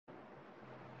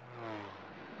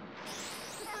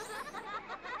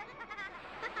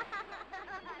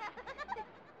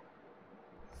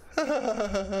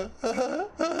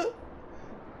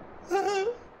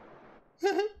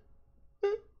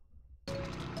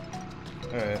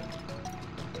Alright.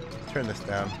 Turn this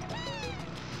down.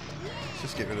 Let's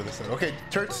just get rid of this thing. Okay,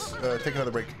 Turts, take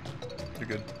another break. You're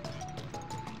good.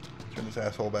 Turn this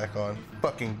asshole back on.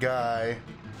 Fucking guy.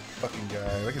 Fucking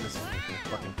guy. Look at this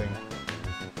fucking thing.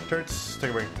 Turts,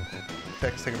 take a break.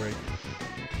 Tex, take a break.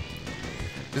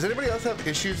 Does anybody else have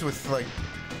issues with, like,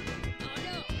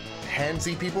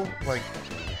 handsy people? Like,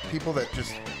 people that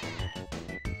just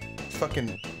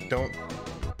fucking don't,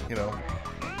 you know,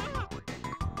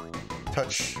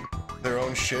 touch their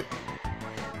own shit?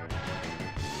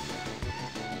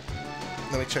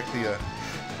 Let me check the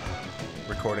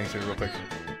recordings here real quick.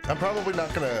 I'm probably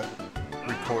not gonna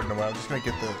record in a while. I'm just gonna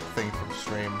get the thing from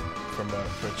stream from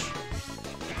Twitch.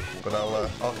 But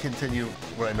I'll continue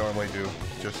what I normally do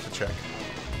just to check.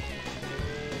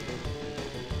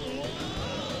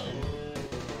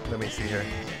 Let me see here.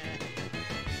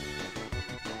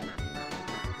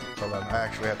 Hold on, I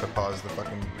actually have to pause the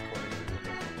fucking recording.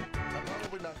 I'm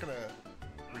probably not gonna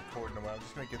record in a while. I'm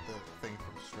just gonna get the thing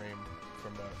from stream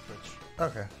from Twitch.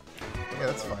 Okay. Yeah,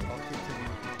 that's fine. I'll continue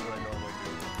what I normally do.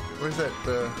 Where's that?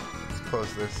 Let's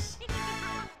close this.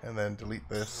 And then delete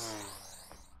this.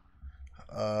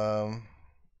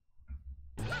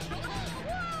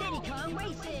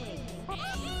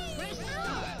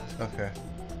 Okay.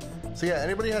 So yeah,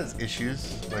 anybody has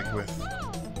issues, like with,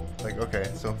 like, okay,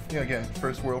 so, you know, again,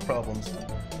 first world problems.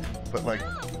 But like,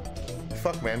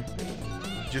 fuck man.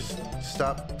 Just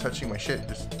stop touching my shit.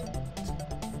 Just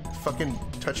fucking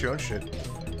touch your own shit.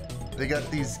 They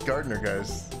got these gardener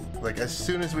guys, like, as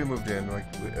soon as we moved in, like,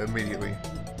 immediately,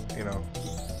 you know,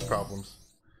 problems.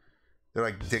 They're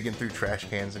like digging through trash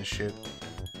cans and shit.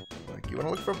 Like, you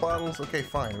wanna look for bottles? Okay,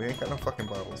 fine, we ain't got no fucking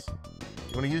bottles.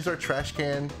 You wanna use our trash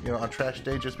can, you know, on trash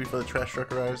day just before the trash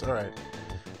truck arrives? Alright.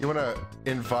 You wanna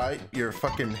invite your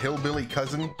fucking hillbilly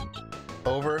cousin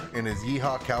over in his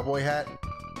yeehaw cowboy hat?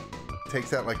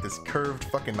 Takes out like this curved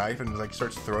fucking knife and like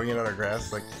starts throwing it at our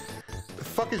grass. Like, the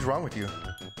fuck is wrong with you?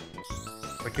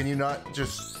 Like, can you not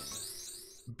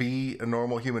just be a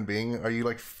normal human being? Are you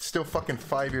like still fucking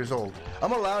 5 years old?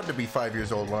 I'm allowed to be 5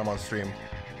 years old when I'm on stream.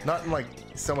 Not in like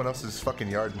someone else's fucking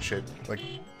yard and shit. Like,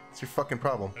 it's your fucking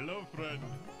problem. Hello, friend.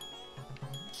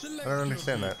 I don't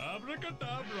understand that.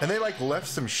 And they like left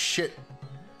some shit.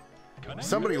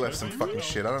 Somebody left some fucking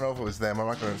shit. I don't know if it was them. I'm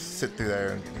not gonna sit through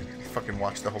there and fucking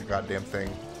watch the whole goddamn thing.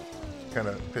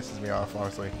 Kinda pisses me off,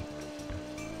 honestly.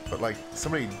 But like,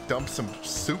 somebody dumped some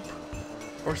soup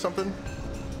or something.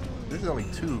 This is only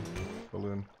 2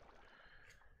 balloon.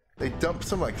 They dumped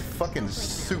some like fucking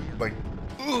soup, like,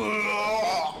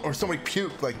 or somebody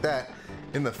puked like that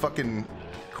in the fucking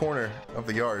corner of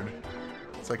the yard.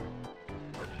 It's like,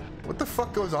 what the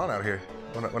fuck goes on out here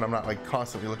when I'm not like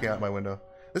constantly looking out my window?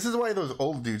 This is why those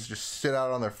old dudes just sit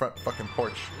out on their front fucking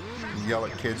porch and yell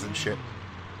at kids and shit.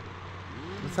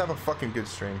 Let's have a fucking good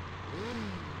stream.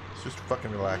 Let's just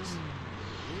fucking relax.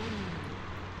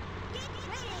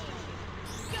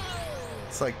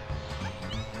 It's like,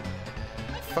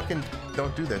 fucking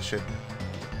don't do that shit.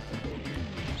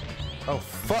 Oh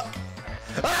fuck!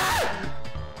 Ah!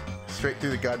 Straight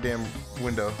through the goddamn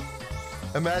window.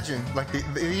 Imagine, like,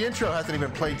 the intro hasn't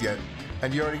even played yet,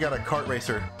 and you already got a kart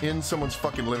racer in someone's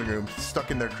fucking living room,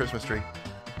 stuck in their Christmas tree.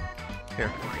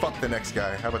 Here, fuck the next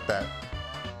guy. How about that?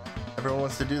 Everyone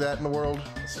wants to do that in the world?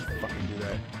 Let's just fucking do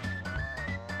that.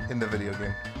 In the video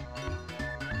game.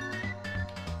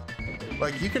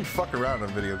 Like, you can fuck around on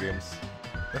video games.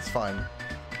 That's fine.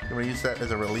 You wanna use that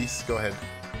as a release? Go ahead.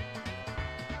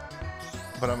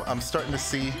 But I'm starting to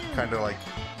see kind of like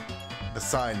the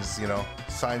signs, you know,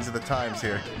 signs of the times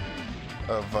here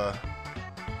of like,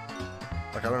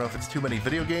 I don't know if it's too many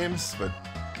video games, but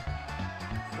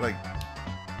like,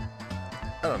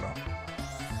 I don't know,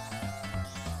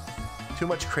 too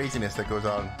much craziness that goes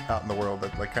on out in the world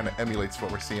that like kind of emulates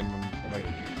what we're seeing in like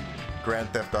Grand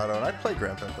Theft Auto. And I play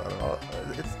Grand Theft Auto.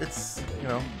 It's you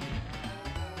know,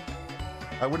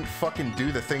 I wouldn't fucking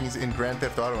do the things in Grand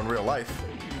Theft Auto in real life.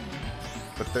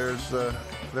 But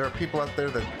there are people out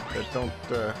there that don't,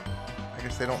 I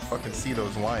guess they don't fucking see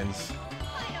those lines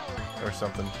or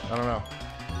something. I don't know.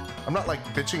 I'm not like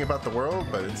bitching about the world,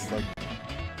 but it's like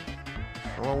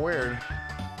a little weird.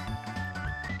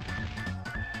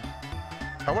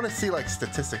 I want to see like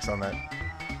statistics on that.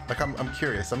 Like, I'm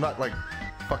curious. I'm not like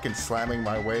fucking slamming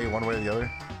my way one way or the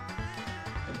other.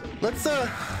 Let's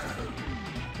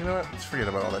you know what? Let's forget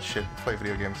about all that shit. Play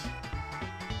video games.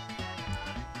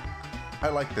 I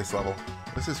like this level.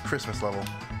 This is Christmas level.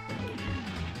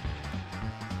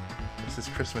 This is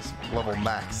Christmas level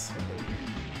max.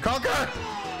 Conquer!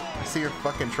 I see your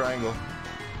fucking triangle.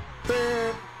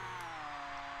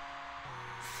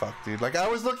 Fuck, dude. Like, I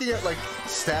was looking at, like,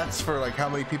 stats for, like, how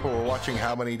many people were watching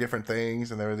how many different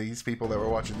things, and there were these people that were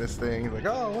watching this thing. Like,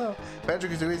 oh, well,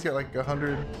 Banjo-Kazooie's got, like,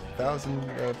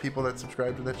 100,000 people that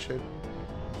subscribe to that shit.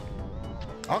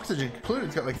 Oxygen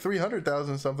Concluded's got, like,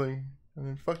 300,000 something. And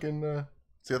then fucking,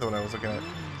 what's the other one I was looking at?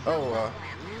 Oh,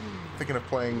 thinking of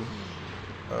playing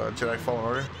Jedi Fallen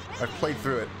Order. I've played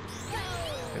through it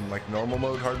in, like, normal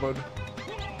mode, hard mode.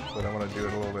 But I want to do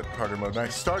it a little bit harder mode. And I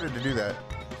started to do that.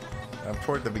 I'm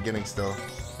toward the beginning still,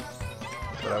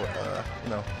 but you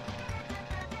know,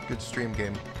 good stream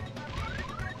game.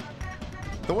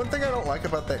 The one thing I don't like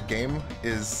about that game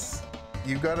is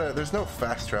there's no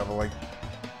fast travel, like,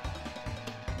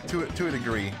 to a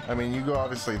degree. I mean, you go,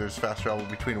 obviously there's fast travel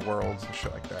between worlds and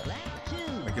shit like that.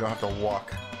 Like, you don't have to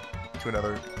walk to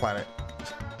another planet.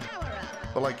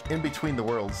 But, like, in between the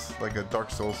worlds, like a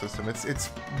Dark Souls system, it's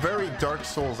very Dark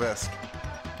Souls-esque.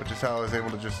 Which is how I was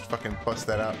able to just fucking bust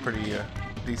that out pretty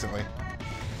decently.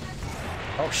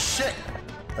 Oh shit!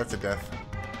 That's a death.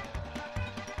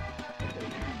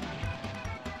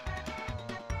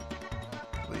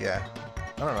 But yeah,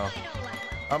 I don't know.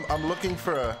 I'm looking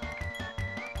for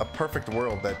a perfect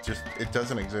world that just, it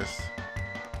doesn't exist.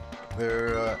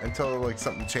 Until like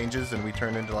something changes and we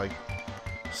turn into like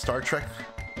Star Trek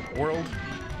world.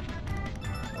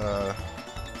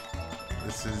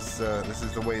 This is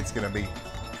the way it's gonna be.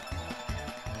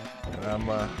 I'm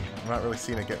not really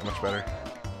seeing it get much better.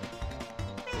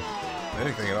 If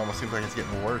anything, it almost seems like it's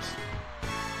getting worse.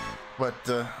 But,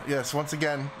 yes, once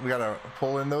again, we gotta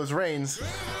pull in those reins.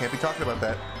 Can't be talking about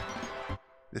that.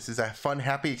 This is a fun,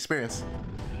 happy experience.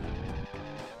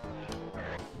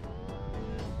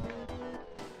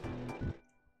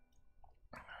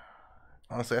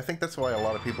 Honestly, I think that's why a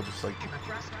lot of people just, like,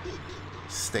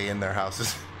 stay in their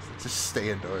houses. Just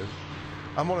stay indoors.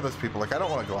 I'm one of those people, like, I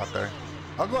don't want to go out there.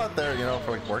 I'll go out there, you know,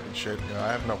 for like work and shit. You know,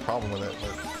 I have no problem with it.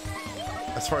 But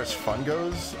as far as fun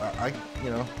goes, you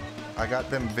know, I got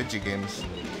them video games.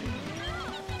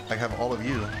 I have all of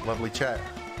you, lovely chat.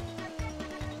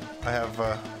 I have.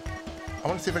 I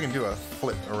want to see if I can do a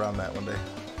flip around that one day.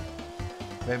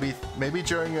 Maybe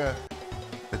during the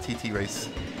TT race,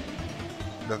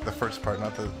 the first part,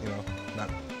 not the, you know, not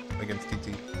against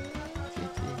TT.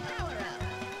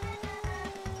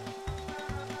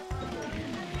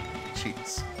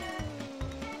 Cheats.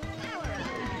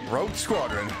 Rogue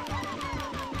Squadron.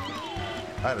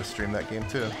 I had to stream that game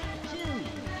too.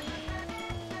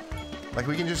 Like,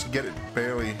 we can just get it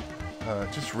barely,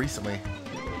 just recently.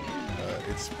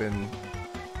 It's been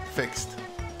fixed,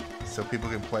 so people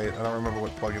can play it. I don't remember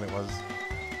what plugin it was.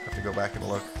 I have to go back and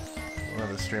look. One of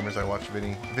the streamers I watched,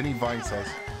 Vinny Vinesauce,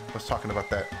 was talking about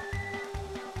that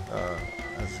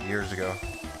as years ago.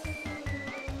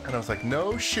 And I was like,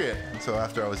 no shit. And so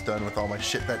after I was done with all my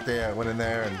shit that day, I went in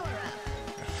there and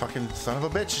fucking son of a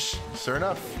bitch. Sure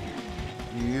enough,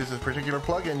 you use a particular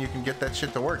plugin, you can get that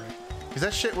shit to work. Because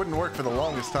that shit wouldn't work for the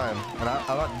longest time. And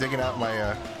I'm not digging out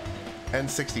my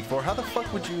N64. How the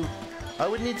fuck would you... I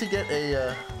would need to get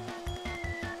a...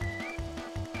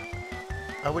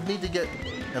 I would need to get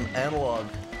an analog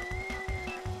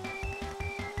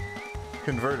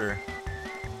converter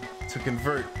to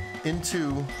convert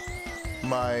into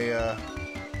my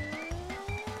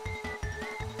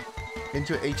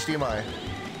into HDMI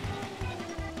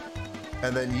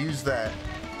and then use that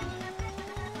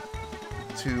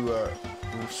to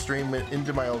stream it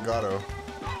into my Elgato.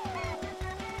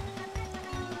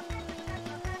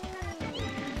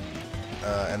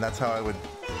 And that's how I would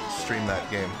stream that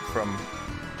game from...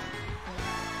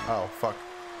 Oh, fuck.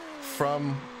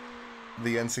 From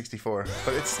the N64.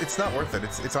 But it's not worth it.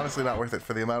 It's honestly not worth it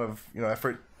for the amount of, you know,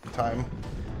 effort, time.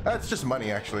 It's just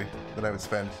money, actually, that I would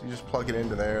spend. You just plug it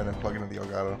into there and then plug it into the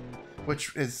Elgato.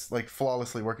 Which is, like,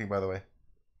 flawlessly working, by the way.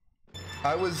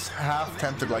 I was half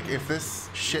tempted, like, if this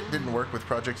shit didn't work with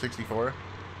Project 64,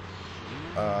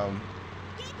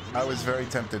 I was very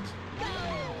tempted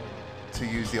to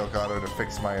use the Elgato to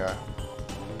fix my,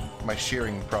 my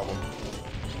shearing problem.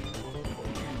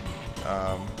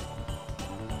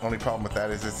 Only problem with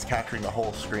that is it's capturing the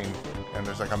whole screen, and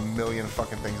there's like a million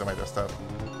fucking things on my desktop.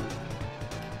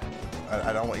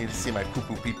 I don't want you to see my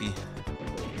poo-poo pee-pee.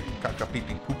 Caca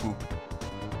pee-pee poo-poo.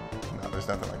 No, there's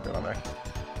nothing like that on there.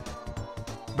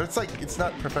 But it's like, it's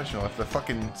not professional. If the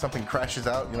fucking something crashes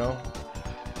out, you know,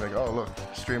 like, oh look,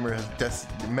 streamer has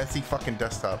messy fucking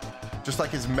desktop, just like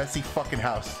his messy fucking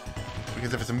house.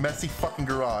 Because if it's a messy fucking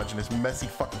garage and his messy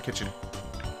fucking kitchen,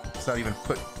 it's not even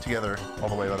put together all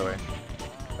the way, by the way,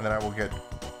 and then I will get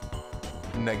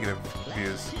negative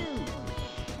views.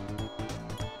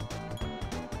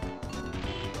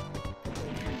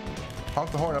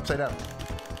 Honk the horn upside down.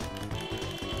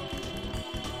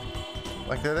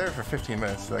 Like, they're there for 15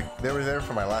 minutes. Like, they were there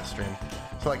for my last stream.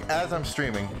 So, like, as I'm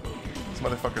streaming, these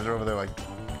motherfuckers are over there, like,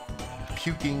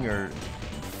 puking or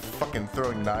fucking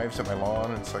throwing knives at my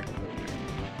lawn. It's like,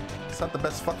 it's not the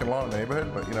best fucking lawn in the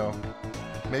neighborhood, but, you know,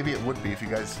 maybe it would be if you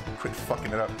guys quit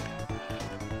fucking it up.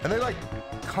 And they, like,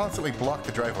 constantly block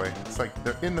the driveway. It's like,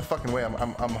 they're in the fucking way. I'm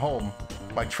home.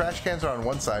 My trash cans are on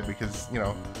one side because, you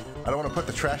know, I don't want to put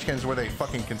the trash cans where they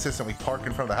fucking consistently park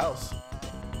in front of the house.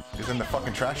 Because then the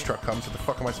fucking trash truck comes. What the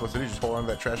fuck am I supposed to do? Just hold on to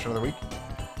that trash another week?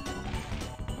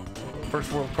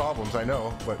 First world problems, I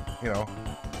know, but, you know.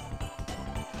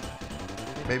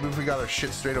 Maybe if we got our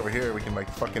shit straight over here, we can,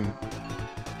 like, fucking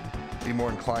be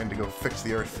more inclined to go fix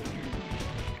the earth.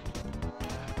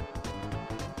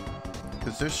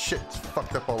 Because there's shit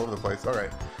fucked up all over the place.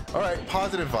 Alright. Alright,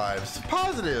 positive vibes.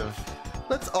 Positive!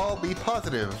 Let's all be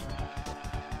positive.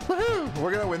 Woohoo!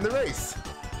 We're gonna win the race.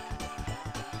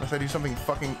 Unless I do something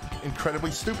fucking incredibly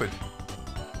stupid.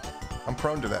 I'm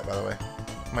prone to that, by the way.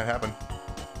 Might happen.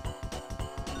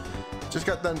 Just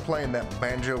got done playing that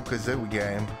Banjo-Kazooie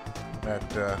game.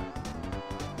 That,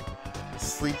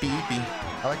 Sleepy Eepy.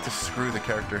 I like to screw the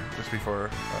character just before,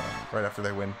 right after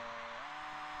they win.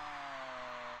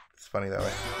 It's funny that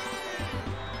way.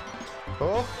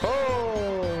 Oh,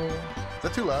 oh! Is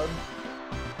that too loud?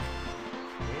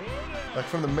 Like,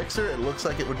 from the mixer, it looks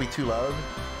like it would be too loud.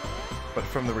 But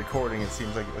from the recording, it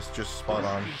seems like it was just spot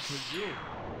on.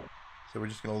 So we're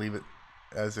just gonna leave it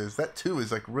as is. That 2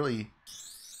 is, like, really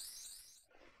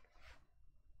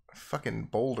fucking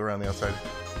bold around the outside.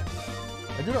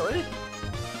 I did already?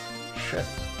 Shit.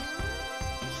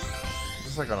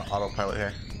 Just like on autopilot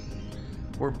here.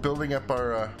 We're building up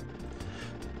our,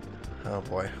 oh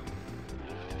boy.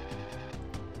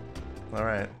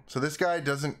 Alright. So this guy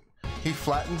doesn't... He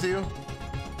flattens you.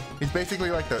 He's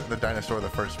basically like the dinosaur of the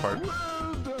first part.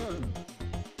 Well done.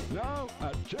 Now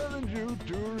I challenge you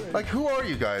to race. Like, who are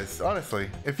you guys? Honestly.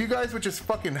 If you guys would just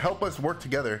fucking help us work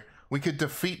together, we could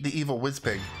defeat the evil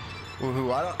Wizpig.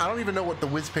 Who I don't even know what the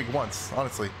Wizpig wants,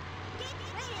 honestly.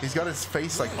 He's got his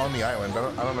face like on the island.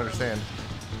 I don't understand.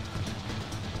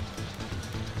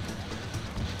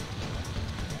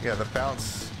 Yeah, the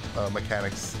bounce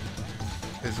mechanics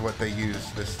is what they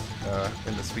use this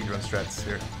in the speedrun strats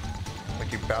here.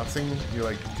 Like, you're bouncing, you're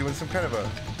like doing some kind of a...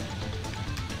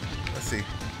 Let's see.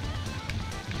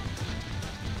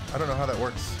 I don't know how that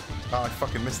works. Oh, I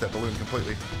fucking missed that balloon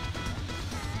completely.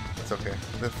 That's okay.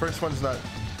 The first one's not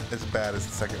as bad as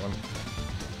the second one.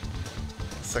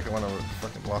 The second one I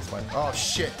fucking lost mine. Oh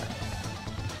shit!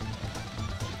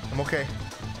 I'm okay.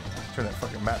 Turn that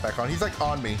fucking map back on. He's like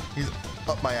on me. He's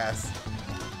up my ass.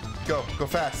 Go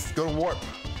fast. Go to warp.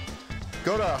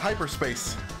 Go to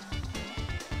hyperspace.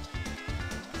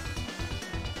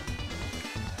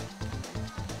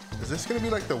 Is this gonna be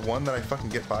like the one that I fucking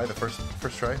get by the first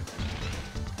try?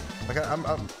 Like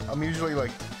I'm usually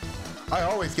like, I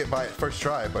always get by it first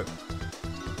try, but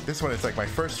this one it's like my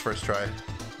first try,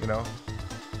 you know?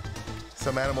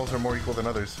 Some animals are more equal than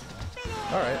others.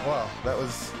 Alright, wow, that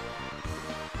was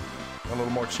a little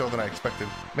more chill than I expected.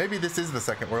 Maybe this is the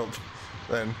second world,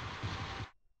 then.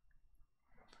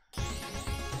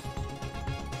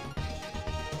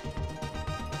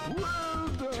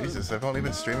 Jesus, I've only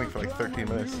been streaming for like 13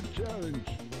 minutes.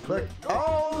 Collect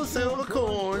all the silver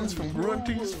coins from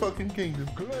Grunty's fucking kingdom.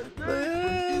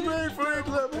 And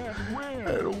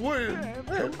win.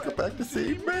 And come back to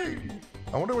see me.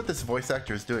 I wonder what this voice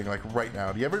actor is doing, like, right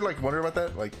now. Do you ever, like, wonder about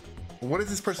that? Like, what is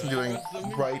this person doing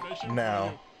right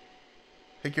now?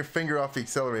 Take your finger off the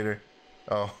accelerator.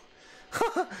 Oh.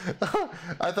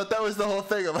 I thought that was the whole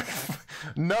thing. I'm like,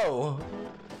 no.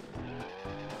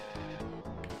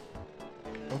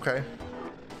 Okay.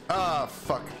 Ah,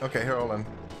 fuck. Okay, here, hold on.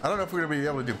 I don't know if we're gonna be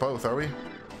able to do both, are we?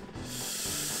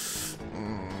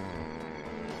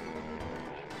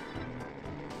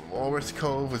 Walrus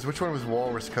Cove was... Which one was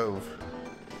Walrus Cove?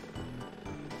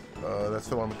 That's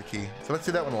the one with the key. So let's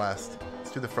do that one last.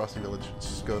 Let's do the Frosty Village. Let's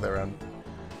just go there around.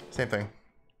 Same thing.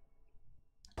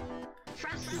 I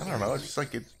don't know, it's just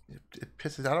like it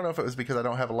pisses... I don't know if it was because I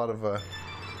don't have a lot of... I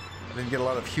didn't get a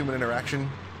lot of human interaction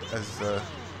as...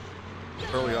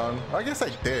 early on. I guess I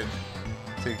did,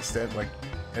 to the extent like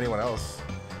anyone else.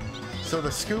 So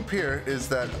the scoop here is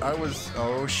that I was,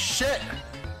 oh shit,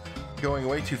 going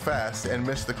way too fast and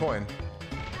missed the coin.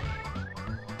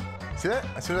 See that?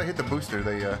 As soon as I hit the booster,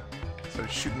 they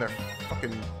started shooting their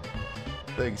fucking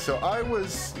thing. So I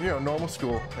was, you know, normal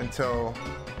school until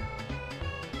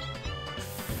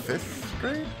 5th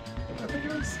grade, I think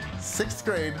it was. 6th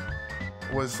grade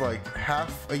was like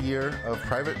half a year of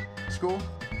private school.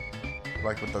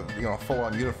 like with the, you know,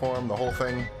 full-on uniform, the whole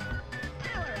thing.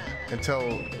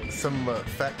 Until some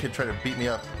fat kid tried to beat me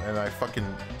up, and I fucking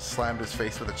slammed his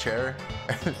face with a chair.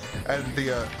 And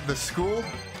the school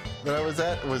that I was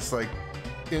at was like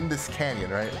in this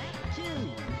canyon, right?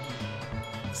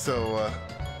 So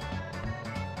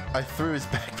I threw his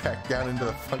backpack down into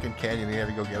the fucking canyon, and he had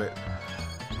to go get it.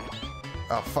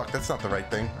 Oh fuck, that's not the right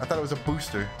thing. I thought it was a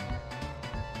booster.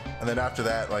 And then after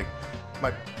that, like,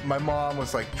 my mom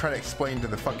was like trying to explain to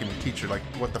the fucking teacher like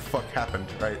what the fuck happened,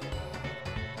 right?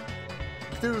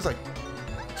 Dude was like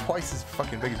twice as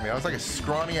fucking big as me. I was like a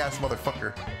scrawny ass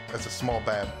motherfucker as a small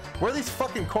bab. Where are these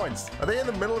fucking coins? Are they in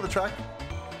the middle of the track?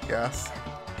 Yes.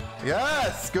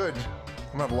 Yes! Good.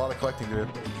 I'm gonna have a lot of collecting to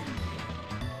do.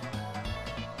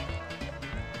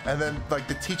 And then like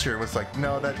the teacher was like,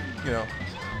 no, that, you know,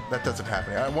 that doesn't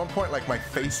happen. At one point, like my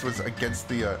face was against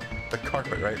the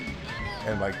carpet, right?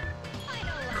 And like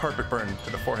carpet burned to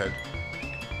the forehead.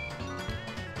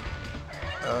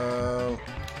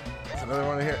 There's another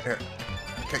one here. Here.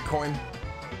 Okay, coin.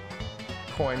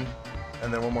 Coin.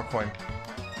 And then one more coin.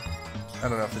 I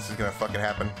don't know if this is gonna fucking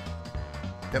happen.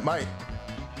 It might.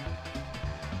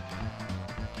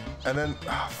 And then,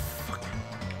 oh, fuck.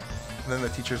 And then the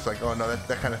teacher's like, oh no,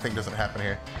 that kind of thing doesn't happen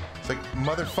here. It's like,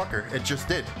 motherfucker, it just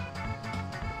did.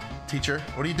 Teacher,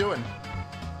 what are you doing?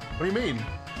 What do you mean?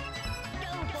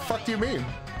 Fuck do you mean?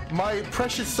 My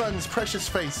precious son's precious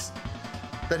face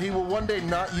that he will one day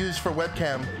not use for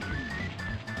webcam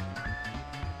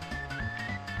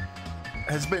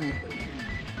has been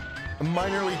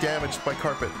minorly damaged by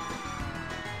carpet.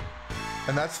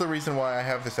 And that's the reason why I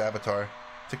have this avatar,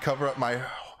 to cover up my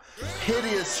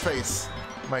hideous face,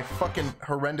 my fucking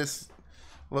horrendous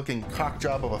looking cock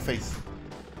job of a face.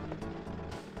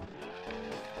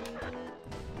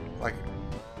 Like,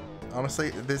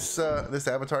 honestly, this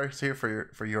avatar is here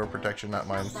for your protection, not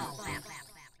mine.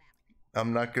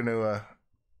 I'm not gonna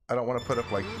I don't want to put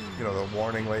up, like, you know, the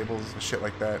warning labels and shit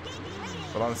like that.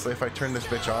 But honestly, if I turn this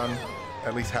bitch on,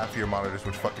 at least half of your monitors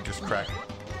would fucking just crack.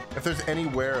 If there's any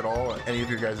wear at all on any of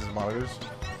your guys' monitors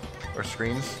or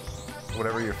screens,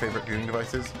 whatever your favorite viewing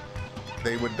device is,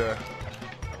 they would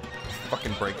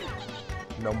fucking break.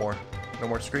 No more. No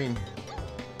more screen.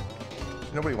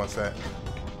 Nobody wants that.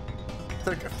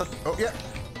 Oh, yeah.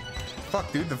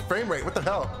 Fuck, dude, the frame rate. What the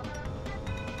hell?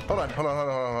 Hold on.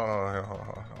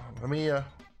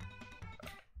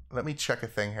 Let me check a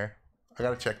thing here. I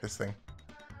gotta check this thing.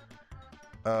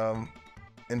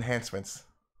 Enhancements.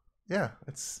 Yeah,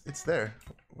 it's there.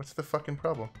 What's the fucking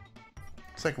problem?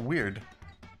 It's like weird.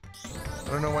 I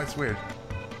don't know why it's weird.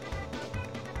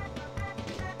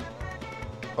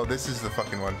 Oh, this is the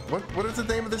fucking one. What is the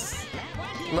name of this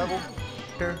level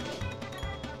here?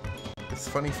 This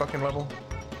funny fucking level.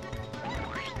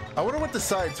 I wonder what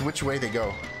decides which way they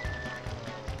go.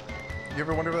 You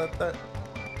ever wonder about that?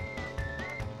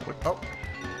 What? Oh.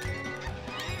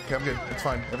 Okay, I'm good. It's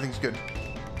fine. Everything's good.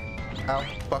 Ow.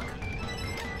 Fuck.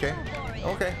 Okay.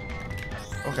 Okay.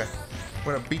 Okay.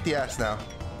 We're gonna beat the ass now.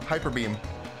 Hyper beam.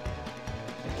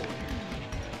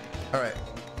 Alright.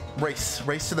 Race.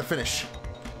 Race to the finish.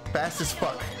 Fast as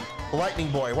fuck. Lightning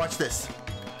boy. Watch this.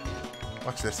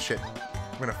 Watch this shit.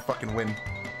 We're gonna fucking win.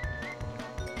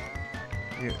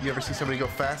 You ever see somebody go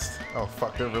fast? Oh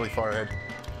fuck, they're really far ahead.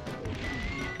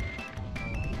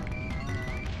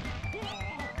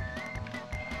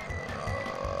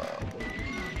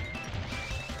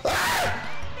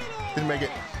 Didn't make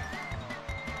it.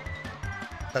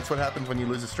 That's what happens when you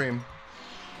lose a stream.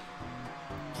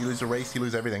 You lose a race, you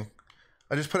lose everything.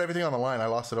 I just put everything on the line, I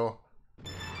lost it all.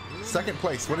 Second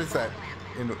place, what is that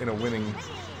in a winning?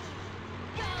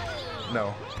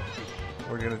 No.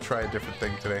 We're gonna try a different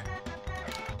thing today.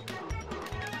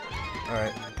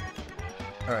 Alright.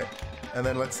 Alright. And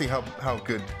then let's see how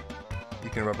good you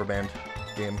can rubber band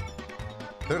game.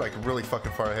 They're like really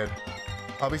fucking far ahead.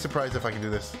 I'll be surprised if I can do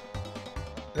this.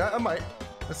 Yeah, I might.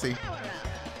 Let's see.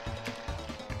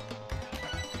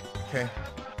 Okay.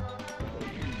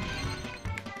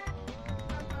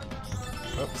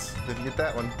 Oops, didn't get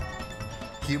that one.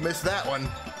 You missed that one.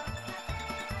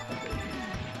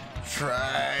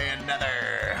 Try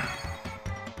another.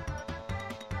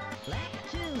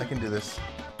 I can do this.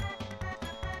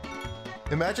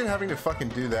 Imagine having to fucking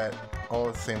do that all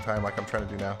at the same time like I'm trying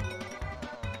to do now.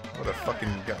 I would have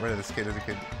fucking got rid of this kid as a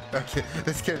kid. Okay,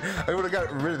 this kid. I would have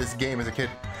got rid of this game as a kid.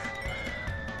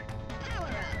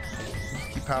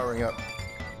 Just keep powering up.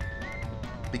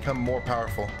 Become more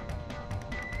powerful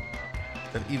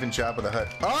than even Jabba the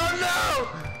Hutt. Oh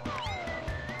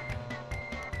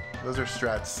no! Those are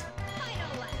strats.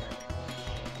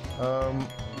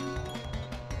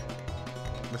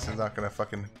 This is not gonna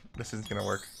fucking. This isn't gonna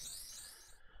work.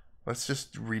 Let's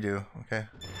just redo, okay?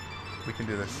 We can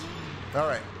do this.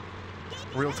 Alright.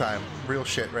 Real time. Real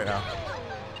shit right now.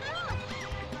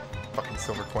 Fucking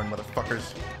silver coin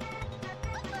motherfuckers.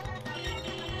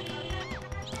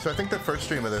 So I think the first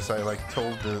stream of this I like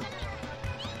told the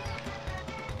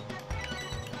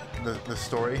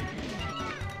story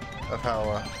of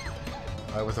how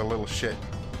I was a little shit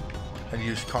and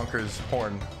used Conker's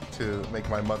horn to make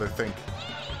my mother think.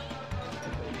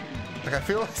 Like, I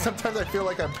feel sometimes I feel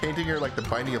like I'm painting her like the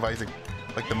Binding of Isaac,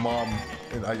 like the mom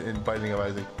in Binding of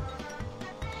Isaac.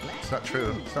 It's not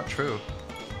true. It's not true.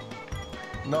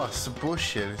 No, it's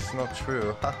bullshit. It's not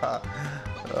true. Haha.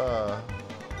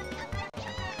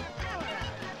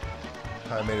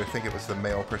 I made her think it was the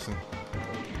male person.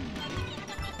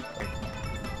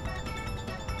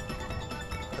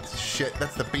 That's shit.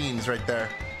 That's the beans right there.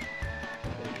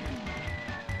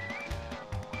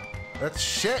 That's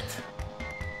shit.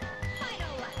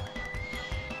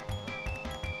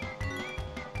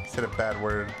 Said a bad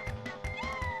word.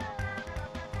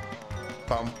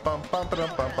 Bum bum bum bum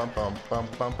bum bum bum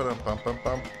bum bum bum bum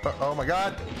bum. Oh my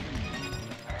god!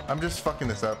 I'm just fucking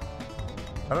this up.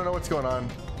 I don't know what's going on.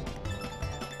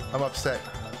 I'm upset.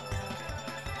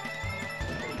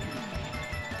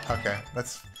 Okay,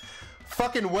 that's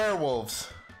fucking werewolves.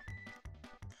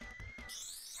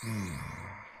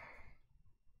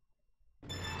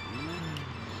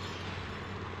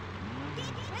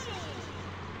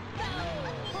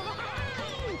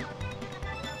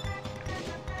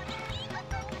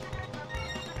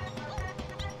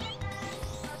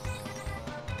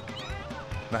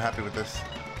 Not happy with this.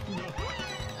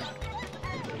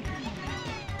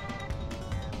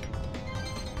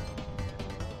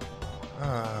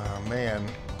 Oh man.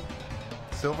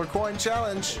 Silver coin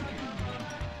challenge.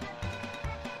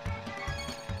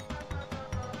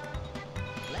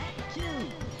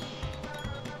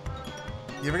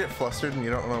 You ever get flustered and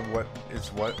you don't know what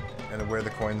is what and where the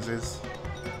coins is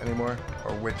anymore?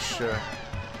 Or which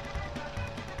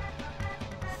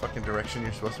fucking direction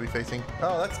you're supposed to be facing?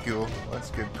 Oh, that's cool.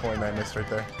 That's good coin I missed right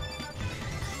there.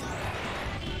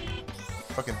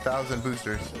 Fucking 1,000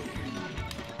 boosters.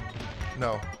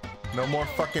 No. No more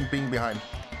fucking being behind.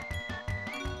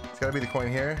 It's gotta be the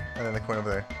coin here, and then the coin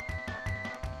over there.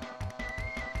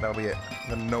 That'll be it.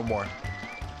 Then no more.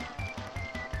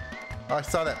 Oh, I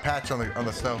saw that patch on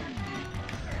the snow.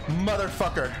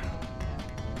 Motherfucker!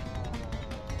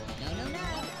 No.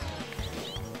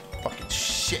 Fucking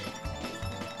shit.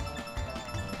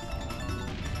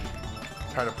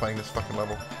 Tired of playing this fucking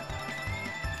level.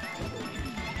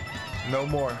 No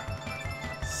more.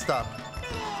 Stop.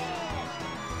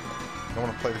 I don't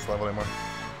want to play this level anymore.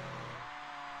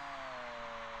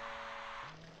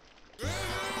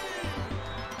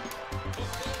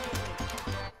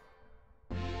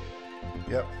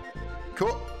 Yep.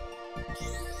 Cool.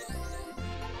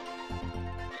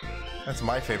 That's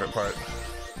my favorite part.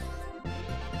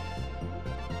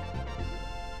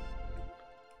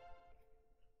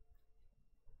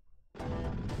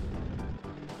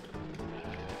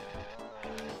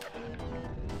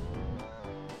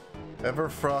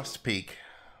 Everfrost Peak.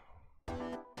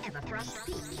 Everfrost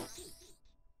Peak.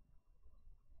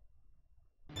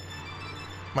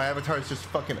 My avatar is just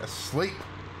fucking asleep.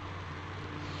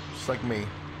 Just like me.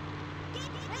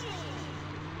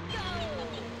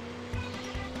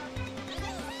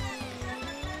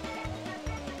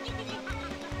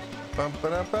 Bum ba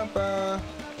da bum ba.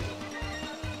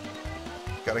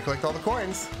 Gotta collect all the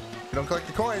coins. If you don't collect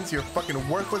the coins, you're a fucking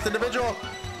worthless individual.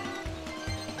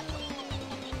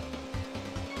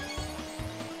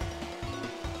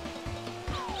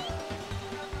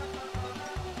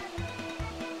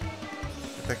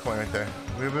 That coin right there.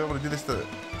 Will we be able to do this the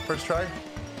first try?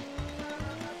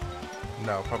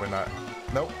 No, probably not.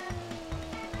 Nope.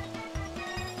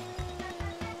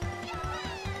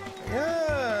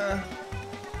 Yeah.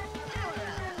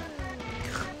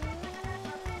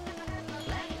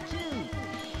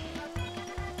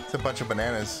 It's a bunch of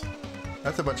bananas.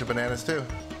 That's a bunch of bananas too.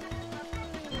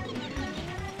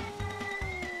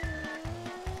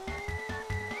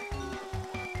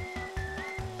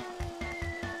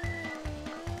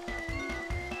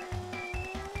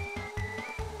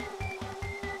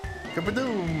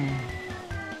 Kabadoom!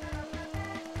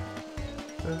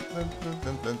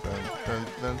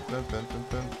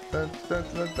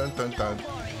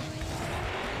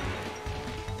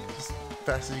 Just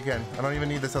fast as you can. I don't even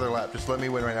need this other lap. Just let me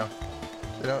win right now.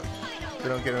 They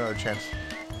don't get another chance.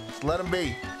 Just let them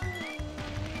be.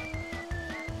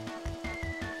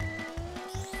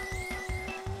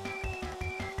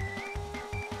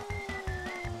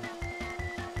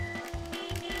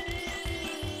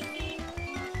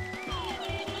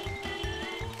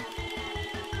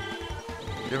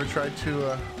 You ever tried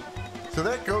to, so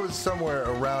that goes somewhere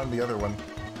around the other one.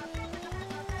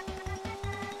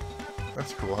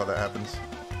 That's cool how that happens.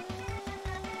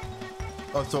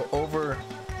 Oh, so over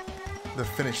the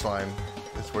finish line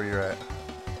is where you're at.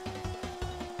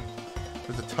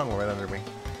 There's a tunnel right under me.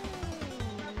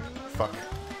 Fuck.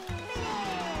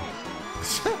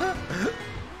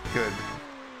 Good.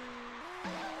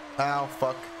 Ow,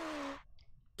 fuck.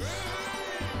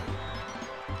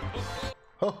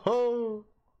 Ho ho!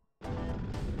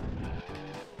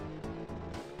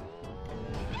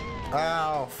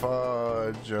 Ow,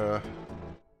 fudge.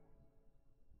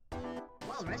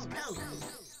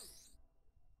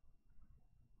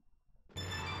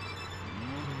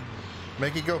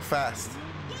 Make it go fast.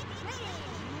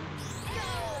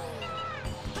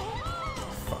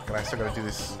 Fuck, and I still gotta do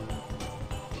this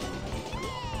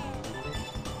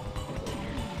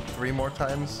 3 more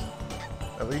times,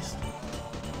 at least,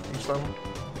 each level.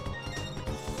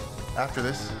 After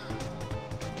this.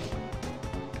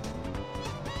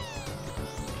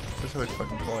 Where's the other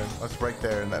fucking coin? Oh, it's right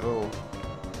there in that little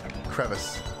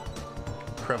crevice.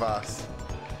 Crevasse.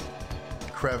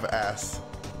 Crev-ass.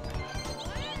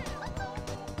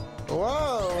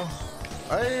 Whoa!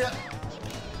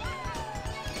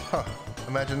 Huh.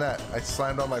 Imagine that. I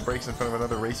slammed on my brakes in front of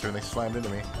another racer and they slammed into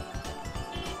me.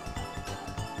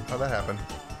 How'd that happen?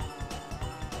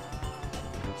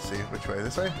 Let's see, which way?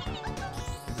 This way?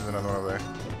 There's another one over there.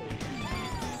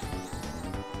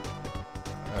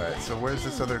 Alright, so where's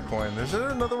this other coin? Is there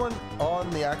another one on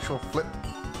the actual flip?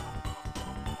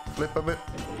 Flip of it?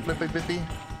 Flippy bippy?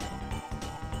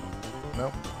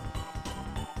 Nope.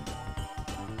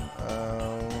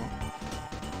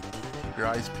 Keep your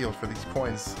eyes peeled for these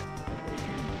coins.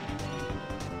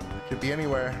 Could be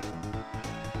anywhere.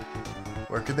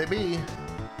 Where could they be?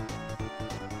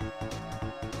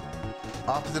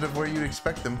 Opposite of where you'd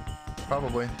expect them,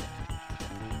 probably.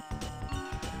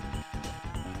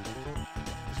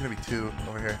 There's gonna be 2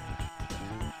 over here.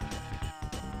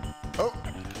 Oh!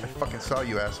 I fucking saw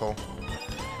you, asshole.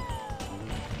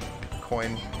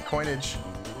 Coinage.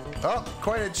 Oh,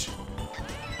 coinage!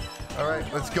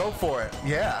 Alright, let's go for it.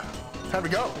 Yeah! Time to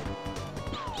go!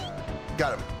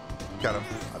 Got him. Got him.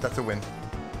 That's a win.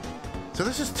 So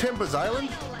this is Timba's island?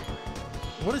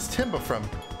 What is Timba from?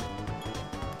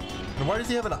 And why does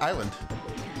he have an island?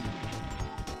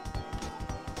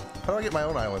 How do I get my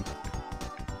own island?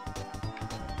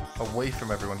 Away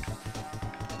from everyone.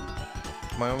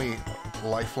 My only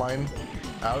lifeline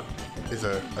out is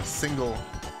a single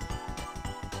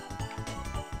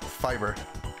fiber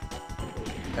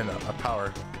and a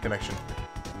power connection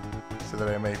so that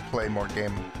I may play more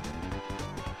game.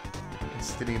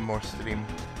 Steam, more steam.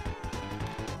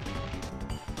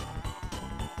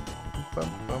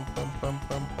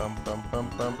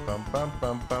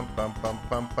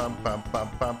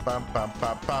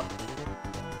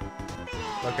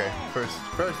 Okay, first,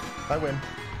 I win.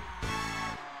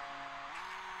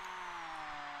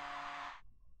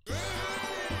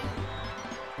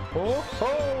 Oh ho!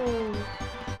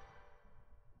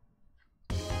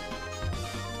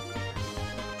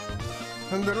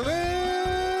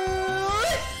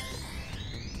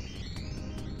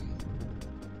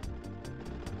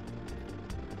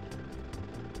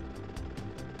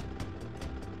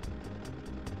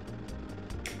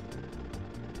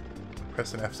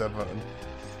 Press an F7 button.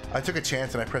 I took a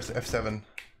chance and I pressed F7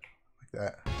 like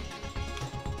that.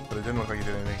 But it didn't look like it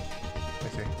did anything. Let me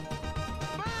see.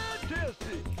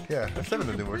 Fantastic! Yeah, F7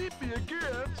 didn't work. Beat me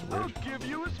again, I'll give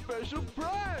you a special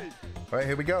prize! Alright,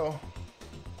 here we go.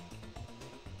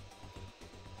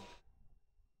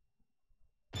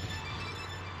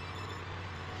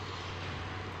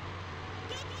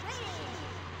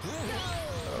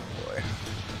 Oh boy.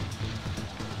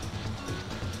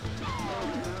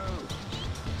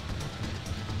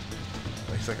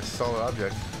 He's like a solid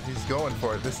object. He's going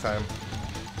for it this time.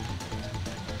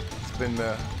 He's been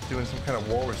doing some kind of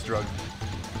walrus drug.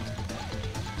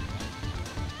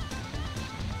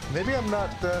 Maybe I'm not,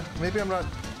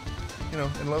 you know,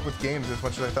 in love with games as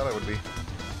much as I thought I would be.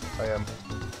 I am.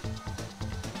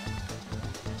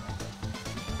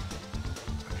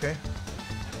 Okay.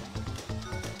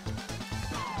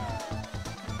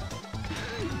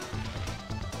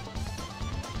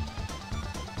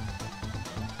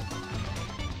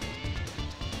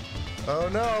 Oh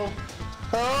no!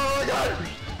 Oh my god!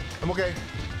 I'm okay.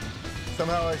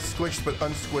 Somehow I squished but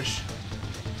unsquish.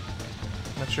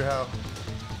 Not sure how.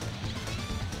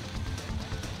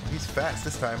 He's fast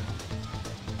this time.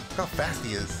 Look how fast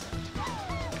he is.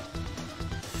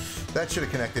 That should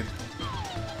have connected.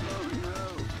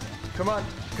 Come on,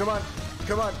 come on,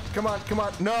 come on, come on, come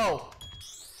on. No!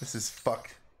 This is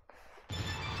fucked.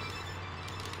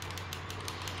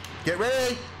 Get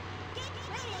ready!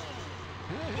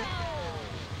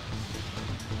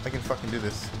 I can fucking do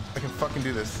this. I can fucking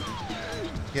do this.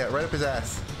 Yeah, right up his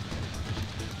ass.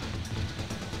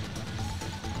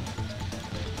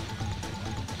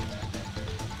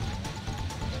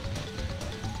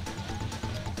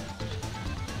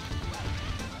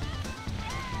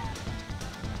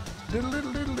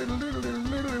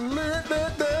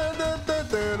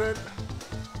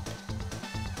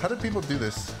 How do people do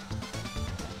this?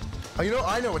 Oh, you know,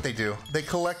 I know what they do. They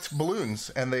collect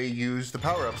balloons and they use the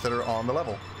power-ups that are on the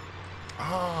level.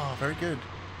 Ah, very good.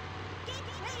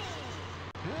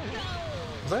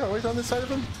 Was I always on this side of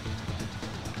him?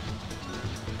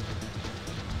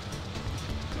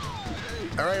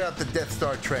 Alright, out the Death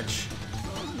Star trench.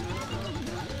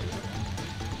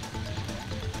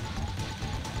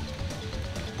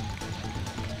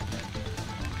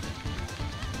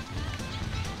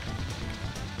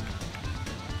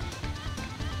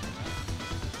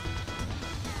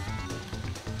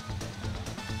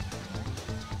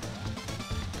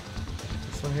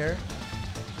 Here.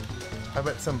 I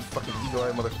bet some fucking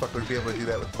eagle-eyed motherfucker would be able to do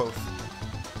that with both.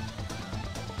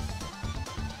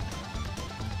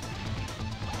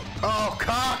 Oh,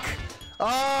 cock!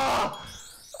 Ah!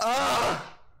 Ah!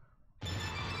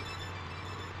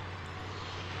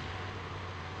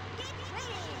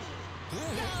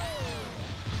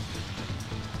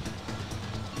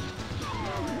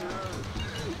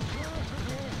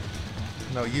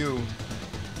 No, you,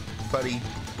 buddy.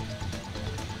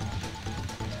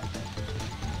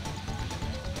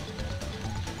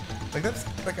 Like, that's,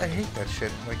 like, I hate that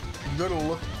shit. Like, you go to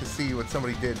look to see what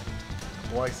somebody did,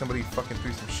 why somebody fucking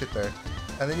threw some shit there,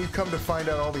 and then you come to find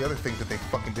out all the other things that they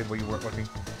fucking did while you weren't looking.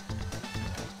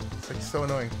 It's, like, so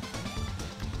annoying.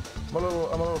 I'm a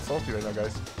little salty right now,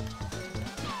 guys.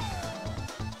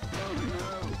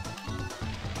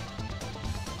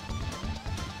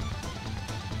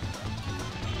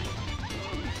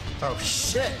 Oh,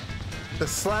 shit! The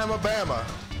Slamabama!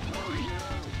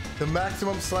 The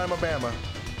maximum Slamabama.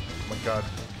 Oh my god.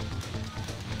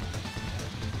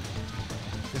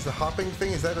 Is the hopping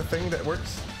thing, is that a thing that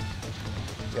works?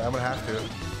 Yeah, I'm gonna have to.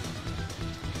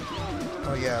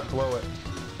 Oh yeah, blow it.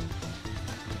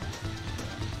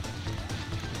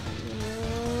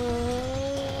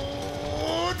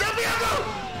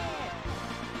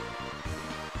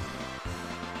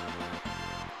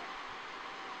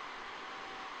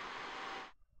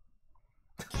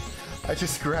 I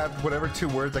just grabbed whatever two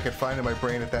words I could find in my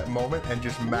brain at that moment and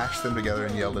just mashed them together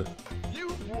and yelled it. You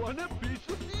want a piece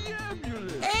of the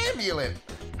amulet? Amulet!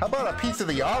 How about a piece of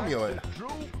the omelet?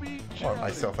 I want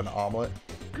myself an omelet.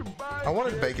 I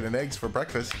wanted bacon and eggs for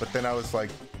breakfast, but then I was like,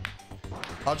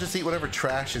 I'll just eat whatever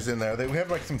trash is in there. We have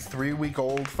like some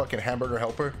 3-week-old fucking hamburger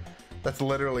helper. That's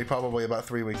literally probably about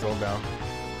 3 weeks old now.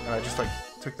 And I just like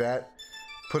took that,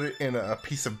 put it in a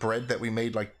piece of bread that we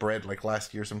made like bread like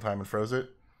last year sometime and froze it.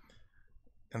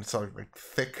 And it's all like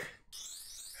thick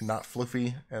and not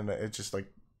fluffy, and it's just like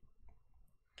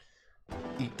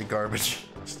eat the garbage.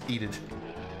 Just eat it.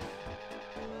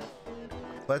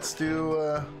 Let's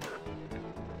do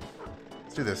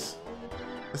this.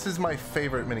 This is my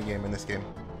favorite minigame in this game.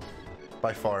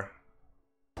 By far.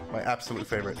 My absolute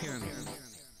favorite.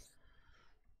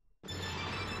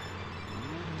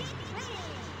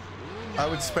 I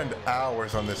would spend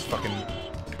hours on this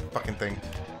fucking thing.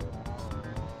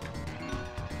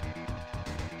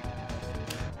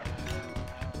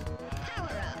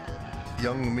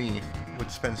 Young me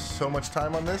would spend so much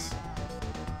time on this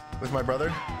with my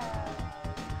brother.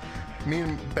 Me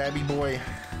and Babby boy,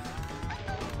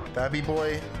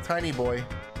 tiny boy,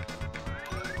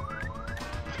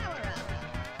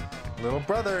 little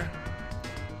brother.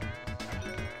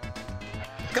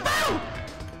 Kaboom!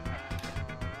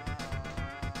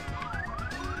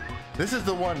 This is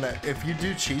the one that if you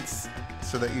do cheats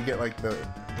so that you get like the,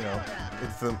 you know,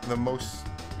 it's the most,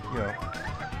 you know,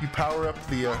 you power up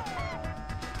the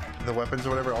weapons or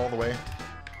whatever all the way.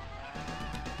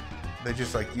 They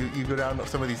just like, you go down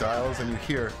some of these aisles and you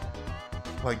hear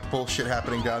like bullshit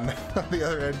happening down the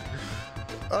other end.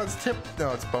 Oh, it's tip.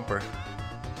 No, it's bumper.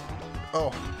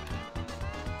 Oh.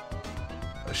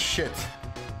 Shit.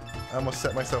 I almost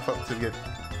set myself up to get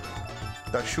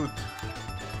the shoot.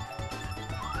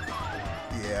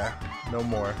 Yeah, no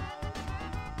more.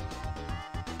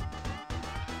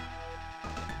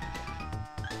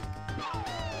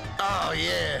 Oh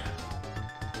yeah.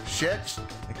 Shit.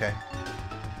 Okay.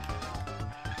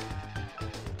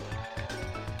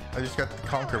 I just got the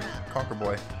conquer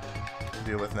boy to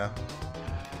deal with now.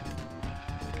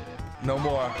 No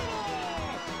more.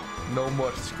 No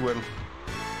more squirrel.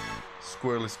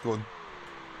 Squirrel is good.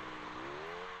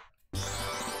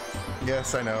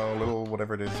 Yes, I know. Little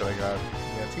whatever it is that I got.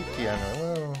 Yeah, TP, I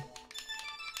know. Well,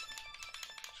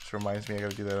 just reminds me I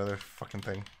gotta do that other fucking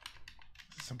thing.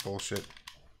 This is some bullshit.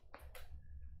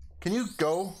 Can you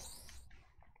go?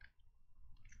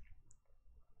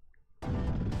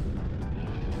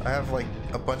 I have like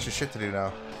a bunch of shit to do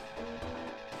now.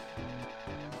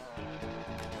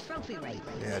 Trophy race.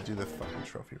 Yeah, do the fucking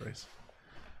trophy race.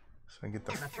 So I can get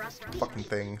the fucking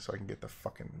thing, so I can get the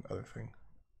fucking other thing.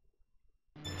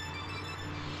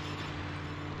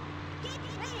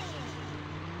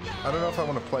 I don't know if I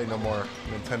want to play no more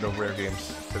Nintendo Rare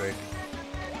games today.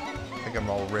 I think I'm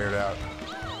all rared out.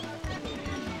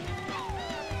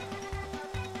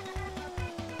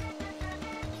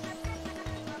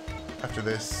 After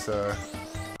this,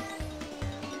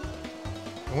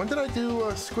 when did I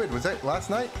do Squid? Was that last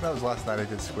night? That was last night I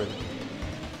did Squid.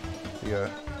 The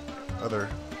other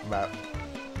map,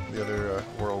 the other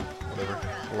world, whatever,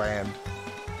 land.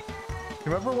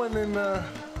 You remember when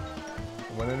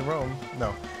in Rome?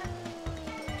 No.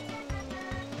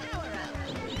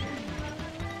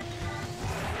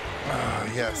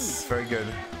 Ah, yes, very good.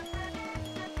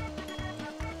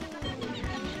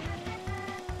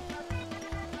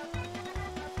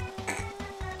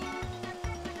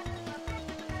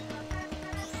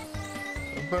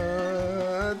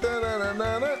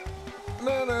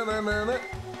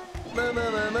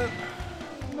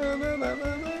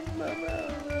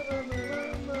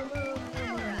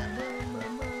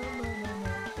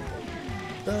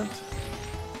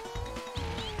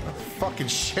 Fucking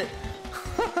shit.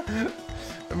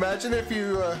 Imagine if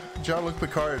you, Jean-Luc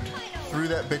Picard threw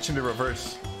that bitch into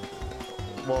reverse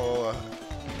while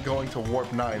going to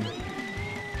warp 9.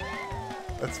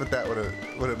 That's what that would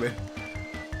have been.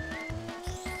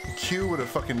 Q would have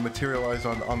fucking materialized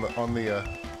on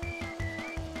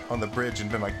the bridge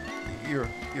and been like, you're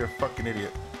a fucking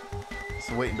idiot.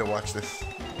 So waiting to watch this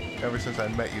ever since I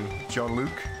met you,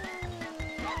 Jean-Luc.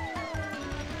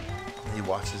 He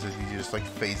watches as he just like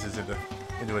phases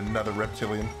into another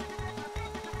reptilian.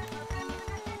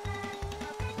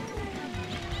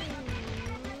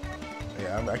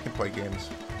 Yeah, I can play games.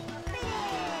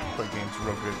 Play games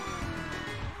real good.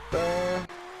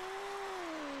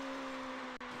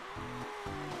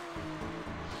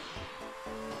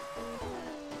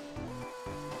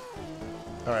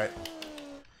 All right.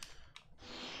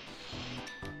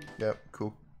 Yep,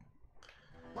 cool.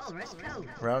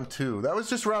 Round 2. That was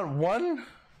just round 1?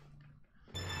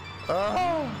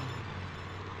 Oh!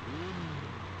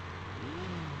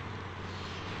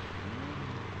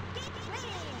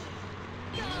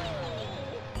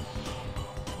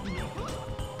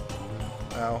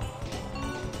 Ow.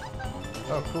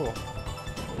 Oh, cool.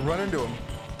 Run into him.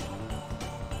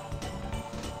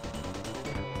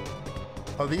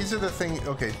 Oh, these are the things.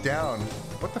 Okay, down.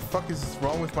 What the fuck is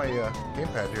wrong with my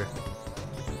gamepad here?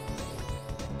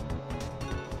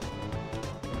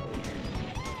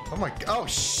 Oh my. Oh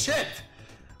shit!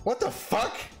 What the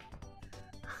fuck?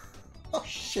 Oh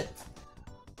shit!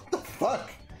 What the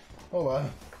fuck? Hold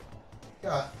on.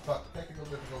 God, fuck. Technical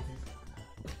difficulties.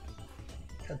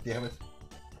 God damn it.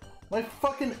 My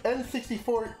fucking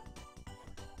N64.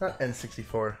 Not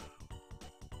N64.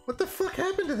 What the fuck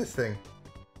happened to this thing?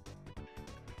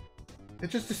 It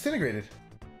just disintegrated.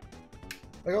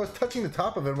 Like I was touching the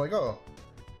top of it, I'm like, oh,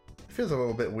 it feels a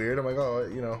little bit weird. I'm like, oh,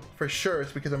 you know, for sure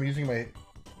it's because I'm using my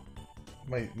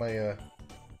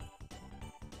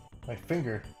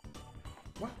finger.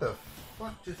 What the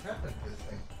fuck just happened to this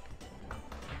thing?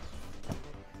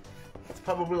 It's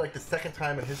probably like the second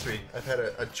time in history I've had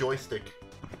a joystick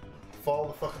fall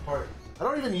the fuck apart. I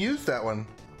don't even use that one.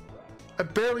 I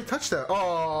barely touched that.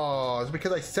 Oh, it's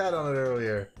because I sat on it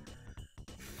earlier.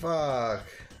 Fuck.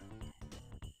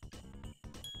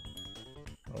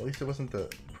 Well, at least it wasn't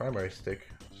the primary stick,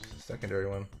 just the secondary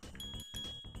one.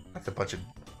 That's a bunch of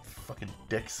fucking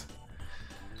dicks.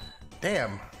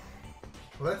 Damn.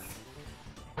 Well,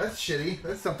 that's shitty.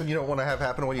 That's something you don't want to have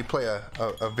happen when you play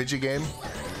a video game.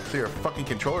 So your fucking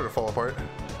controller to fall apart.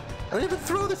 I didn't even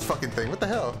throw this fucking thing. What the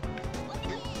hell?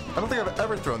 I don't think I've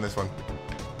ever thrown this one.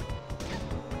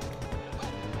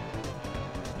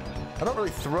 I don't really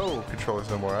throw controllers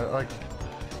no more. I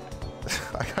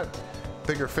got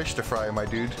bigger fish to fry, my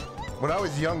dude. When I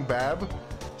was young Bab,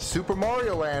 Super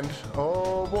Mario Land.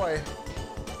 Oh boy.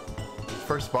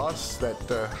 First boss that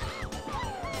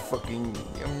fucking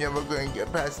I'm never gonna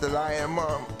get past the lion,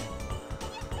 Mom.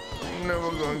 I'm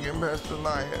never gonna get past the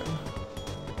lion.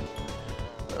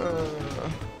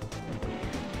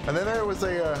 And then there was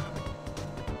I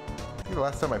think the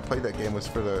last time I played that game was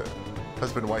for the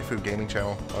Husband Wifu gaming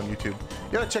channel on YouTube.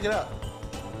 You gotta check it out.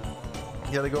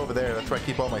 You gotta go over there. That's where I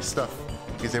keep all my stuff.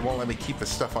 because they won't let me keep the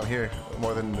stuff on here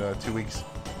more than 2 weeks.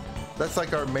 That's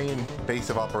like our main base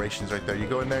of operations right there. You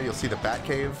go in there, you'll see the Bat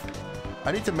Cave.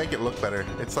 I need to make it look better.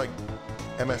 It's like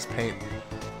MS Paint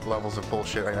levels of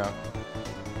bullshit right now.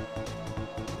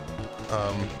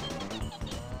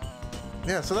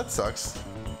 Yeah, so that sucks.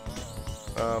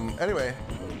 Anyway.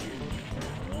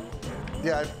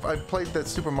 Yeah, I played that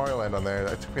Super Mario Land on there.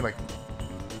 It took me like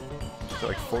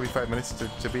 45 minutes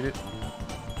to beat it.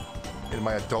 In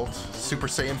my adult Super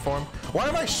Saiyan form. Why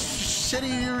am I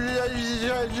shitty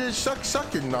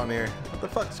sucking on here? What the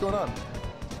fuck's going on?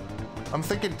 I'm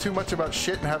thinking too much about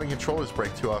shit and having controllers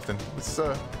break too often. It's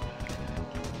oh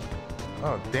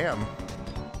damn.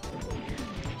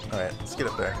 Alright, let's get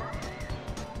up there.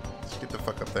 Let's get the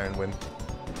fuck up there and win.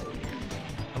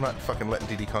 I'm not fucking letting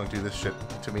Diddy Kong do this shit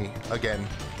to me again.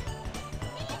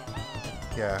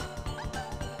 Yeah.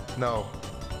 No.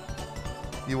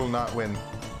 You will not win,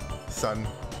 son.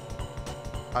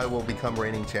 I will become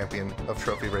reigning champion of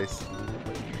Trophy Race.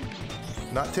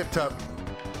 Not Tip Top.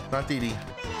 Not Diddy.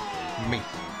 Me.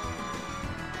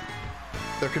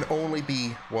 There can only be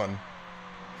one.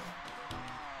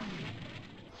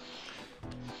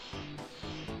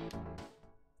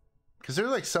 Because there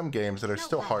are like some games that are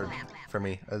still hard for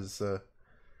me as I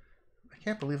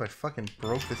can't believe I fucking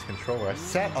broke this controller. I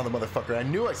sat on the motherfucker. I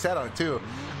knew I sat on it too.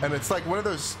 And it's like one of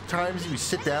those times you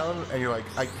sit down and you're like,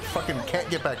 I fucking can't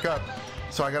get back up.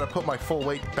 So I gotta put my full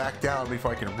weight back down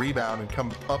before I can rebound and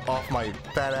come up off my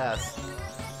fat ass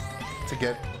to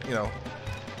get, you know,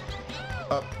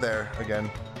 up there again.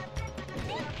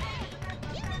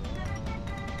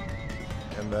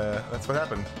 And that's what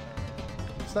happened.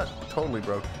 It's not totally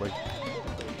broke, like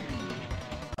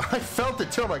I felt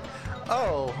it too. I'm like,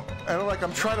 oh, and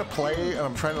I'm trying to play and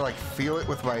I'm trying to like feel it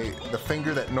with the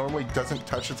finger that normally doesn't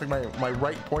touch. It's like my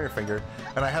right pointer finger,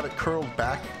 and I have it curled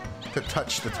back to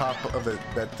touch the top of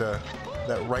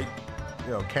that right,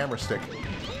 you know, camera stick.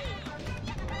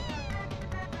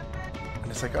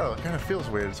 And it's like, oh, it kind of feels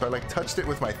weird. So I like touched it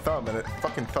with my thumb and it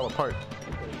fucking fell apart.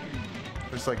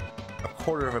 There's like a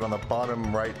quarter of it on the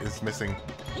bottom right is missing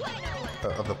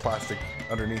of the plastic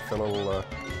underneath the little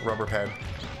rubber pad.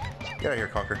 Get out of here,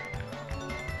 Conker.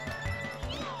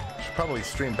 Should probably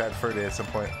stream Bad Fur Day at some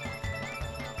point.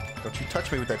 Don't you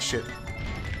touch me with that shit.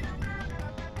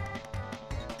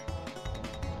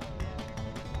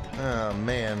 Oh,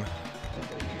 man.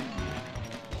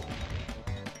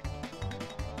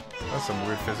 That's some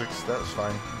weird physics. That was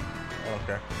fine. I don't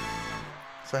care.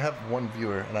 So I have one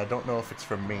viewer, and I don't know if it's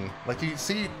from me. Like, you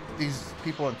see these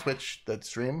people on Twitch that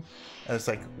stream, and it's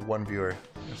like one viewer.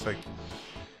 It's like...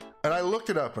 And I looked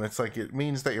it up, and it's like, it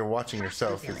means that you're watching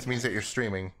yourself. It means that you're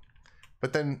streaming.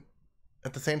 But then,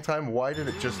 at the same time, why did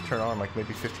it just turn on like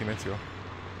maybe 15 minutes ago?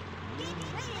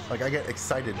 Like, I get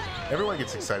excited. Everyone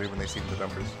gets excited when they see the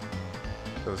numbers.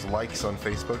 Those likes on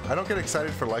Facebook. I don't get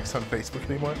excited for likes on Facebook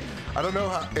anymore. I don't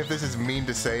know if this is mean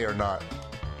to say or not.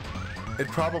 It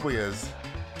probably is.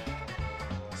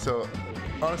 So,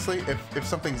 honestly, if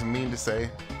something's mean to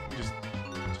say,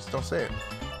 just don't say it.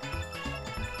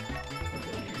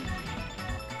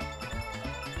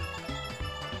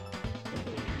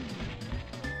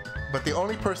 But the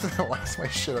only person that likes my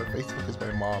shit on Facebook is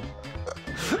my mom.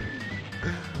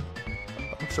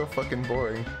 I'm so fucking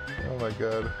boring. Oh my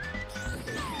god.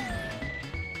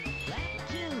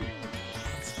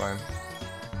 It's fine.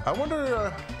 I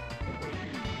wonder,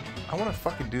 I want to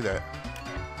fucking do that.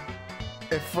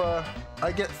 If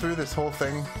I get through this whole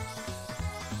thing...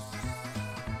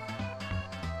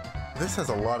 This has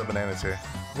a lot of bananas here.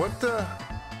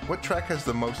 What track has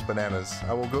the most bananas?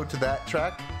 I will go to that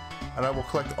track, and I will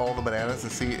collect all the bananas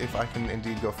and see if I can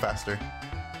indeed go faster.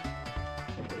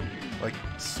 Like,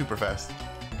 super fast.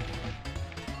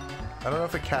 I don't know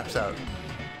if it caps out.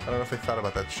 I don't know if they thought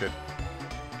about that shit.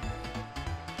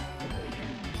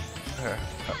 There.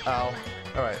 Ow.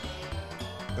 Alright.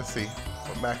 Let's see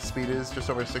what max speed is. Just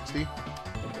over 60.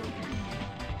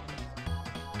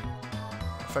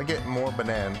 If I get more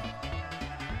banana,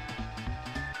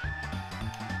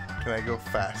 can I go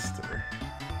faster?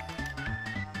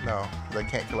 No, because I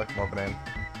can't collect more banana.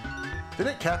 Did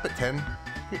it cap at 10? I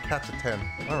think it caps at 10.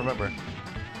 I don't remember.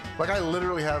 Like, I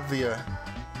literally have the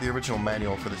original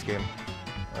manual for this game.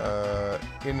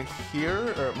 In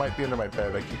here, or it might be under my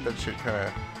bed. I keep that shit kind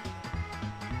of...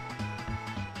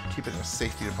 Keep it in a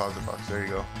safety deposit box. There you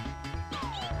go.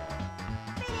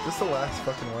 Is this the last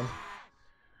fucking one?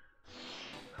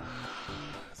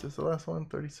 Is this the last one?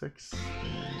 36?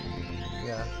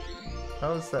 Yeah.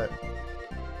 How is that?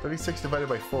 36 divided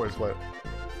by 4 is what?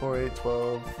 4, 8,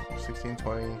 12, 16,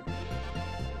 20,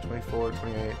 24,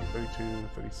 28, 32,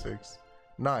 36,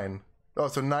 9. Oh,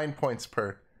 so 9 points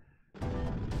per.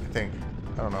 I think.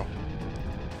 I don't know.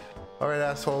 Alright,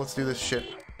 asshole, let's do this shit.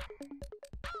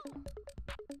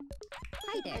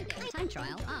 Hi there. Time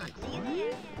trial on. See you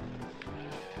there.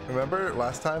 Remember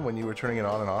last time when you were turning it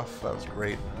on and off? That was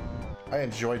great. I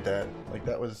enjoyed that. Like,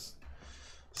 that was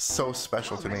so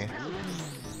special to me.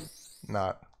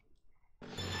 Not.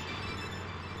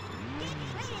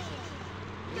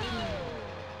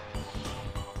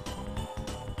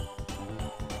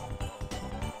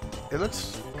 It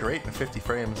looks great in 50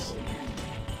 frames.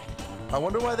 I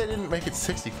wonder why they didn't make it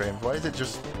 60 frames. Why is it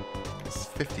just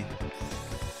 50?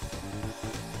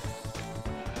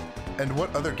 And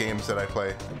what other games that I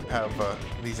play have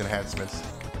these enhancements?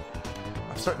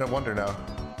 I'm starting to wonder now.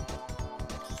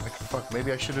 Like, fuck,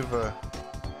 maybe I should have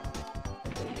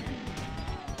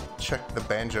checked the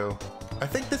Banjo. I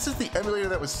think this is the emulator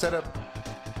that was set up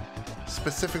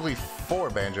specifically for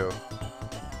Banjo.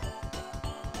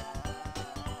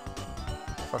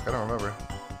 Fuck, I don't remember.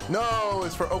 No,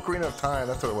 it's for Ocarina of Time.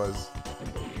 That's what it was.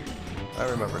 I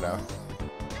remember now.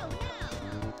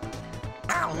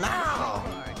 Ow, no!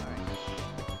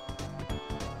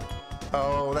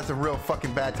 Oh, that's a real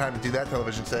fucking bad time to do that,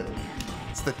 television set.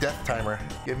 It's the death timer.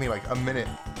 Give me like a minute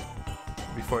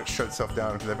before it shut itself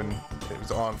down because it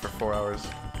was on for 4 hours.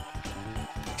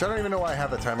 Which I don't even know why I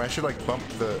have that timer. I should like bump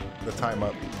the time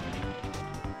up.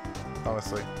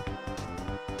 Honestly.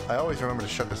 I always remember to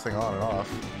shut this thing on and off.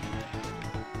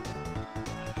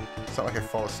 It's not like I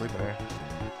fall asleep in here.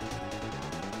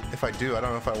 If I do, I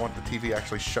don't know if I want the TV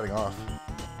actually shutting off.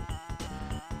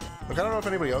 Look, I don't know if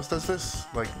anybody else does this.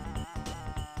 Like,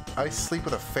 I sleep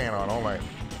with a fan on all night.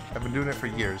 I've been doing it for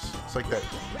years. It's like that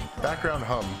background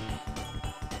hum.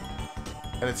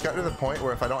 And it's gotten to the point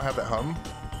where if I don't have that hum,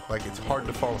 like, it's hard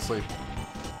to fall asleep.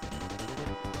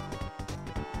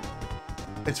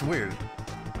 It's weird.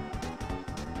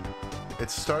 It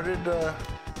started,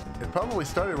 it probably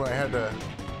started when I had,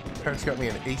 parents got me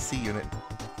an AC unit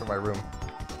for my room.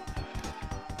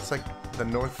 It's like the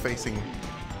north-facing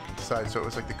side, so it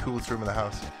was like the coolest room in the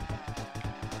house.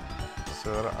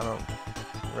 So I don't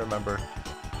remember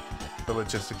the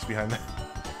logistics behind that.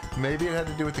 Maybe it had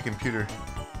to do with the computer.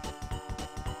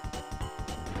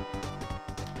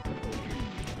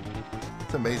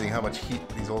 It's amazing how much heat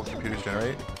these old computers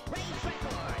generate.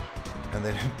 And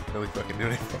they didn't really fucking do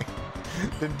anything.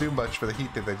 Didn't do much for the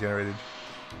heat that they generated.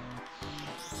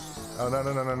 Oh, no.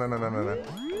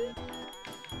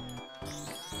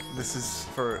 This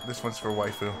one's for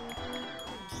Wifu.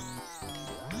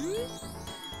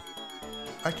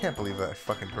 I can't believe that I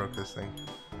fucking broke this thing.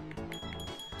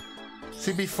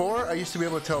 See, before, I used to be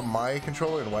able to tell my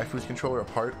controller and Waifu's controller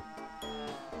apart.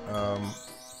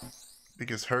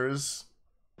 Because hers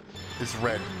is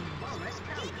red.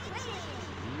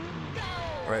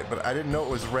 Right, but I didn't know it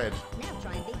was red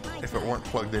if it weren't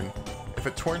plugged in. If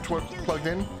it weren't plugged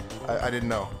in, I didn't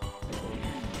know.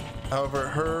 However,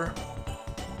 her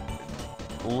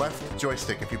left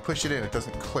joystick, if you push it in, it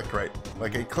doesn't click right.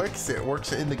 Like, it clicks, it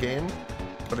works in the game,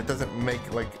 but it doesn't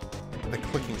make, like, the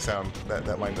clicking sound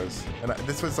that mine does. And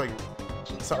this was, like,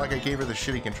 it's not like I gave her the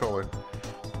shitty controller.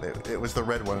 It was the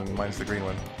red one, and mine's the green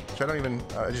one. Which I don't even,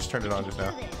 I just turned it on just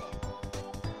now.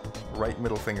 Right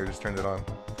middle finger just turned it on.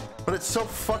 But it's so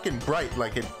fucking bright,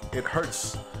 like, it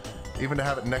hurts even to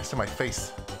have it next to my face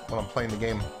when I'm playing the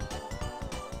game.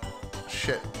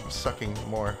 Shit, I'm sucking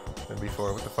more than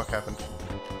before. What the fuck happened?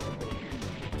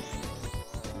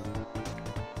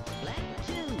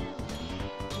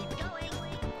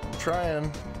 I'm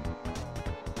trying.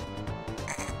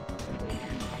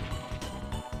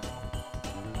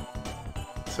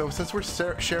 So since we're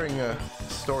sharing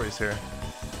stories here,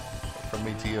 from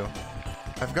me to you,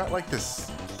 I've got like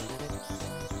this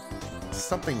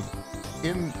something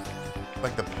in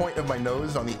like the point of my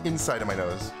nose, on the inside of my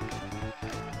nose.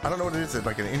 I don't know what it is,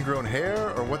 like an ingrown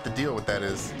hair or what the deal with that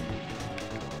is.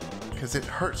 Because it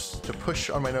hurts to push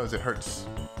on my nose, it hurts.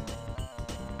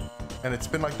 And it's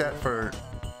been like that for,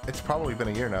 it's probably been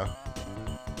a year now.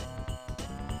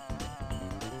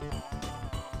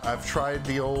 I've tried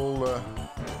the old,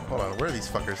 hold on, where are these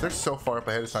fuckers? They're so far up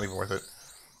ahead, it's not even worth it.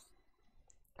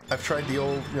 I've tried the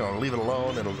old, you know, leave it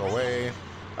alone, it'll go away.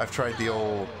 I've tried the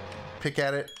old pick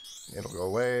at it, it'll go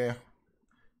away. I've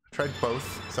tried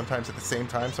both, sometimes at the same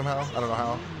time somehow. I don't know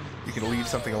how. You can leave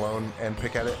something alone and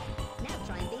pick at it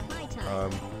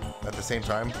at the same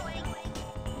time.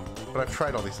 But I've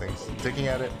tried all these things. Digging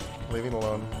at it, leaving it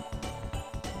alone.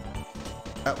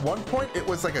 At one point, it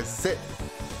was like a zit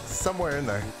somewhere in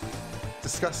there.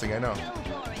 Disgusting, I know.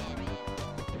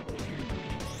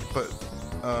 But,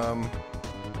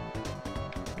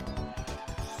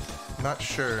 not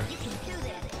sure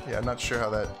Yeah, I'm not sure how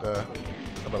that,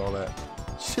 about all that.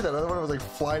 See, that other one was like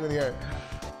flying in the air.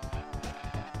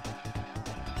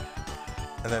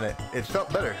 And then it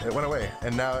felt better. It went away.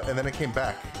 And then it came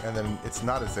back. And then it's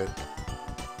not as it.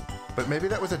 But maybe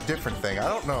that was a different thing. I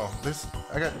don't know.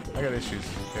 I got issues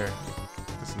here.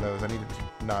 This nose. I need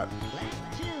to not.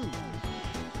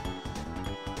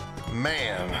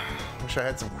 Man. Wish I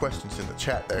had some questions in the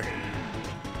chat there.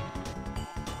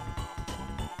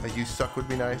 A you suck would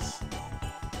be nice.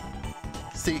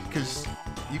 See, because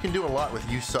you can do a lot with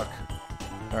you suck.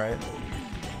 Alright?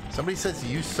 Somebody says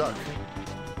you suck.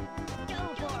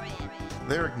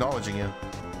 They're acknowledging you.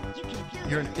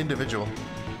 You're an individual.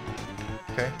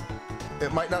 Okay?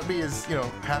 It might not be as, you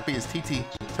know, happy as TT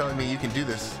telling me you can do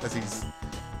this as he's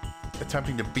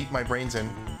attempting to beat my brains in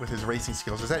with his racing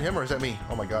skills. Is that him or is that me?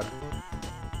 Oh my god.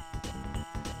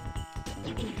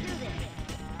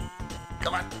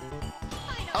 Come on.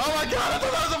 Oh my god, I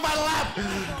thought that was a final lap!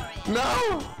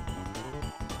 No!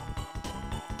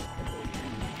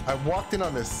 I walked in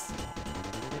on this.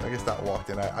 I guess not walked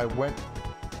in. I went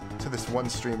to this one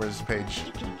streamer's page.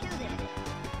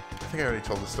 I think I already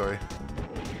told the story.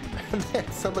 And then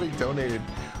somebody donated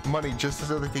money just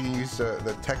so that they can use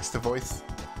the text to voice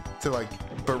to like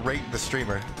berate the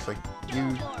streamer. It's like,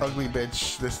 you ugly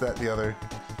bitch, this, that, the other.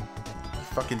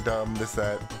 Fucking dumb, this,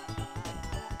 that.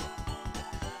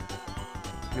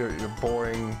 You're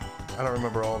boring. I don't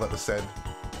remember all that was said.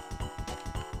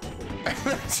 And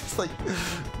it's just like,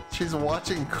 she's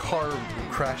watching car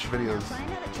crash videos.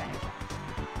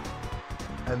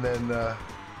 And then,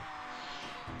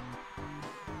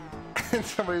 and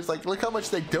somebody's like, look how much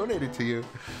they donated to you.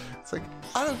 It's like,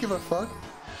 I don't give a fuck.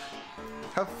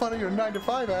 Have fun at your 9 to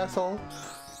 5, asshole.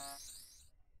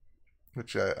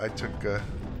 Which I took a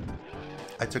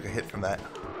hit from that.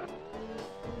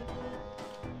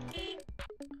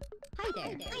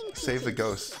 Save the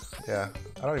ghost. Yeah,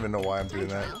 I don't even know why I'm doing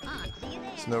that.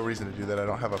 There's no reason to do that. I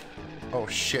don't have a... Oh,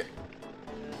 shit.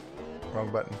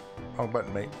 Wrong button. Wrong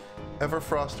button, mate.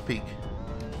 Everfrost Peak.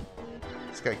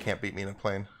 This guy can't beat me in a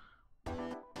plane.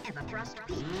 Everfrost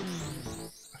Peak.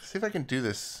 Let's see if I can do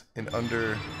this in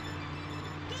under...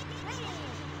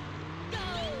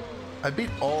 I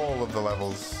beat all of the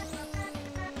levels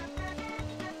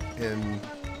in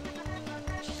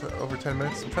just over 10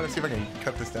 minutes. I'm trying to see if I can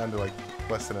cut this down to like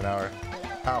less than an hour.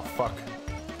 Ow, fuck.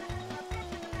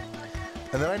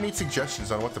 And then I need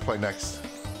suggestions on what to play next.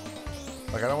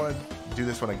 Like, I don't want to do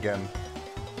this one again.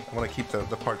 I want to keep the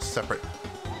parts separate.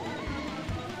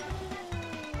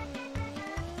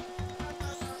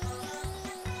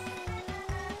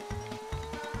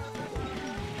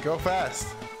 Go fast.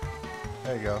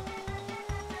 There you go.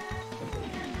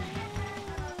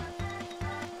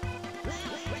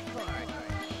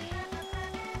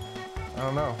 I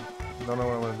don't know. Don't know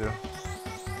what I want to do.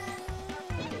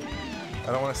 I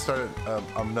don't want to start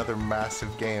another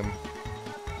massive game.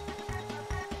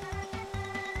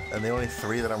 And the only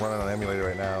 3 that I'm running on emulator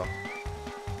right now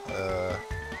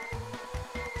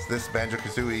is this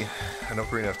Banjo-Kazooie and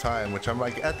Ocarina of Time, which I'm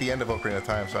like at the end of Ocarina of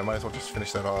Time, so I might as well just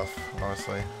finish that off,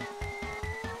 honestly.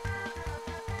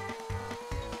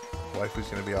 Wifu's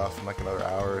gonna be off in like another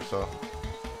hour or so.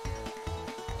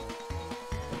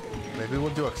 Maybe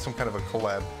we'll do some kind of a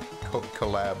collab.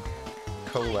 Collab.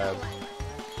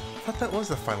 I thought that was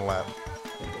the final lap.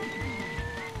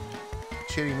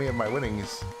 Cheating me of my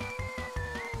winnings.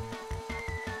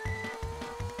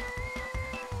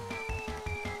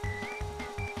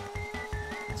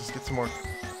 Just get some more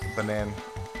banana.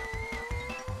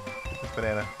 Get this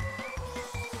banana.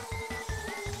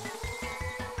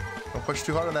 Don't push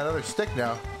too hard on that other stick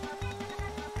now.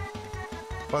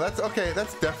 Well, that's okay.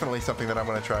 That's definitely something that I'm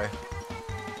gonna try.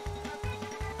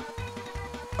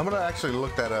 I'm gonna actually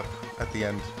look that up at the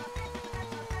end.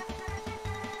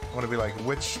 I want to be like,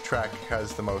 which track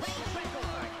has the most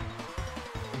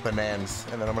bananas,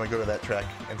 and then I'm gonna go to that track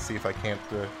and see if I can't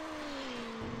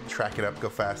track it up, go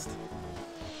fast.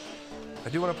 I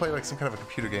do want to play like some kind of a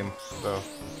computer game, though.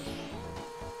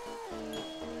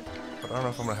 But I don't know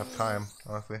if I'm gonna have time,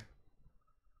 honestly.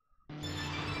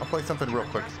 I'll play something real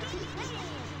quick.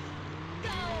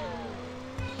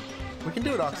 We can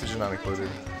do it oxygen not included.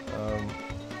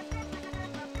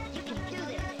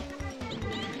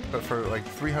 But for like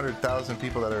 300,000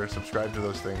 people that are subscribed to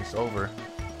those things, over,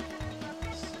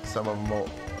 some of them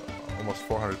almost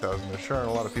 400,000. There's sure aren't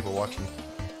a lot of people watching.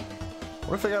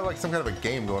 What if they got like some kind of a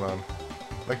game going on?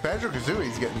 Like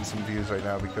Banjo-Kazooie's getting some views right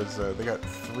now because they got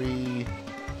three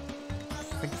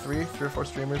or four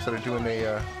streamers that are doing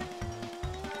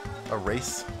a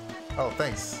race. Oh,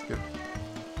 thanks. Good.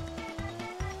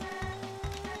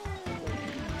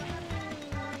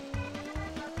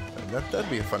 That'd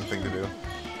be a fun thing to do.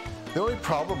 The only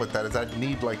problem with that is I'd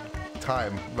need like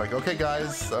time. Like, okay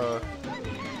guys, I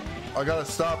gotta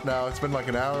stop now. It's been like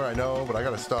an hour, I know, but I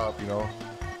gotta stop, you know.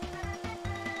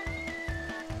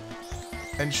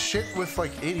 And shit with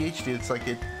like ADHD, it's like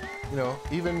it, you know,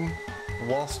 even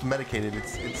whilst medicated,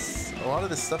 it's a lot of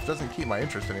this stuff doesn't keep my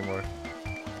interest anymore.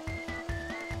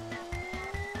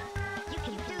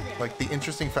 Like the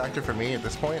interesting factor for me at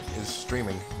this point is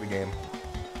streaming the game.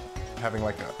 Having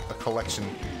like a collection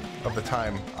of the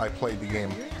time I played the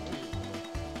game.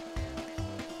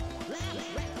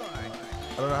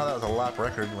 I don't know how that was a lap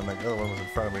record when the other one was in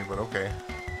front of me, but okay.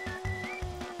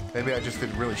 Maybe I just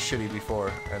did really shitty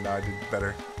before and now I did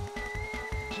better.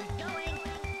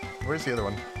 Where's the other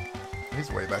one?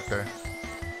 He's way back there.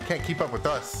 Can't keep up with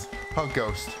us, huh,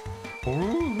 Ghost? No,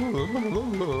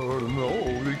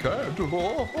 we can't.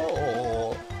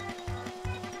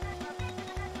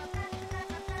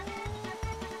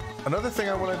 Another thing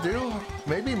I want to do,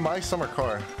 maybe My Summer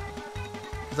Car.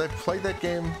 Because I played that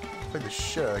game, played the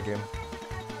shit out of that game.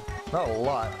 Not a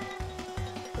lot.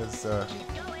 It's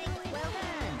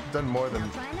done more than...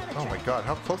 Oh my god,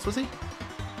 how close was he?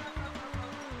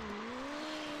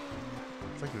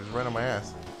 It's like he was right on my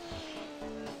ass.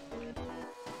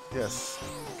 Yes,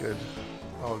 good.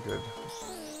 All good.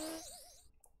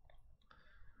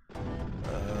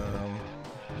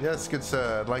 Yes, good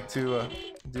sir. I'd like to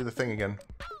do the thing again.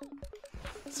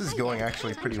 This is going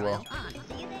actually pretty well.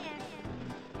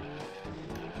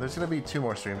 There's gonna be 2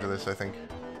 more streams of this, I think.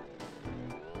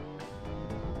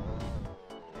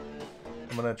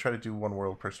 I'm gonna try to do 1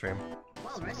 world per stream.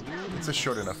 It's a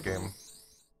short enough game.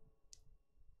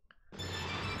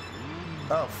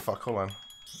 Oh fuck, hold on. I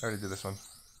already did this one.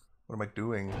 What am I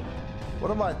doing?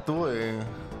 What am I doing?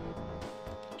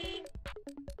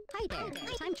 Hi there.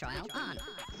 Time trial on.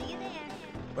 See you there.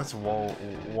 That's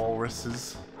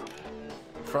walruses.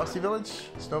 Frosty Village?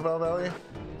 Snowball Valley?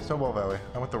 Snowball Valley.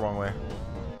 I went the wrong way.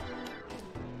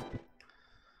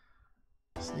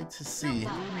 Just need to see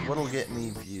what'll get me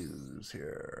views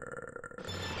here.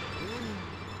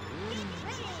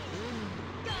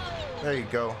 There you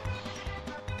go.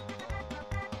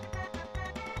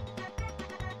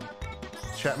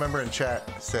 Chat member in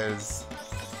chat says,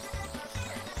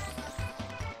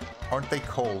 aren't they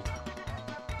cold?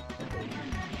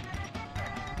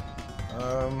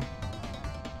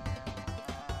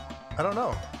 I don't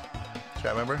know,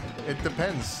 chat member. It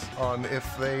depends on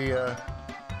if they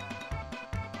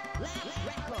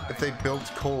built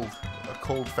a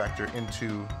cold factor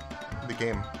into the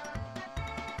game.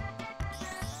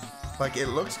 Like, it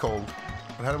looks cold,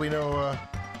 but how do we know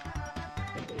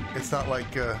it's not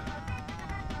like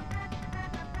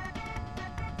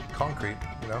concrete,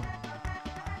 you know?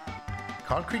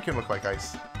 Concrete can look like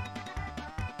ice.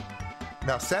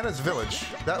 Now, Santa's Village,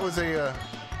 that was a,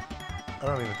 I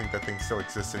don't even think that thing still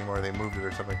exists anymore. They moved it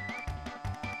or something.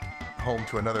 Home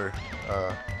to another,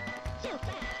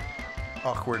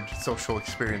 awkward social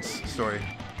experience story.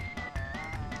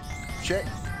 Shit.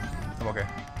 I'm okay.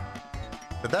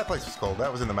 But that place was cold.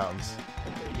 That was in the mountains.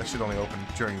 That should only open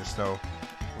during the snow,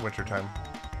 winter time.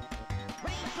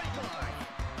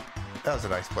 That was a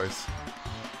nice place.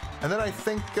 And then I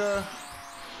think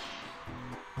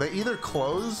they either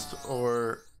closed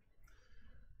or...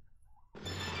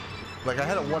 Like, I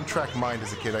had a one-track mind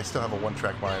as a kid. I still have a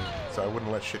one-track mind, so I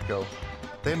wouldn't let shit go.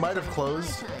 They might have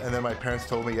closed, and then my parents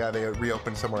told me, yeah, they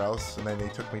reopened somewhere else, and then they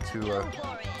took me to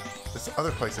this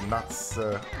other place in not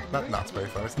Knott's Berry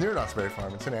Farm. It's near Knott's Berry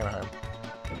Farm. It's in Anaheim.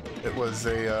 It was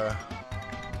a...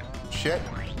 shit.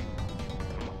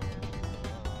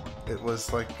 It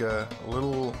was like a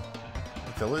little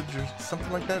village or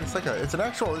something like that. It's like it's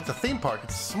a theme park.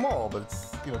 It's small, but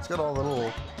it's, you know, it's got all the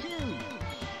little,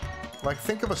 like,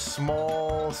 think of a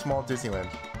small Disneyland.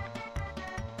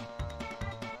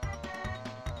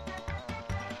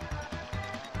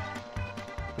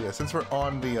 But yeah, since we're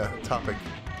on the topic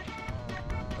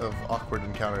of awkward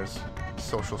encounters,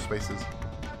 social spaces,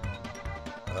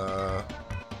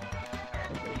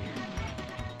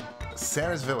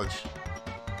 Santa's Village.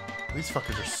 These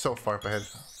fuckers are so far up ahead.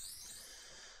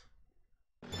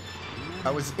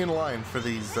 I was in line for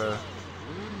these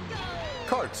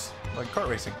carts, like kart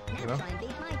racing, you know?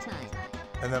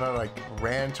 And then I like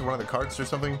ran to one of the carts or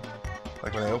something.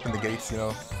 Like when they opened the gates, you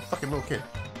know? Fucking little kid.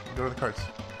 Go to the carts.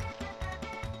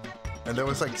 And there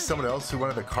was like someone else who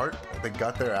wanted the cart that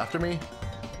got there after me.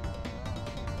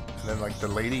 And then like the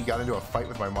lady got into a fight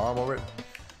with my mom over it.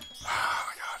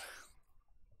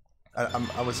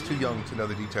 I was too young to know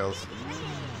the details.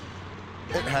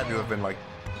 It had to have been like,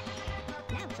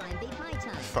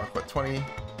 fuck, what, 20?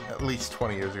 At least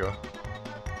 20 years ago.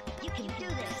 You can do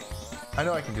this. I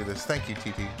know I can do this. Thank you,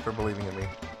 TT, for believing in me.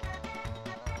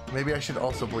 Maybe I should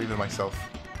also believe in myself,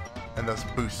 and thus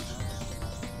boost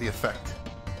the effect.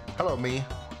 Hello, me.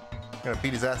 I'm gonna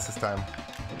beat his ass this time.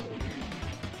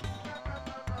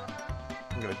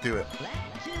 I'm gonna do it.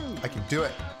 I can do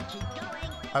it.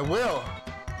 I will.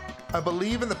 I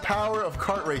believe in the power of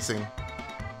kart racing.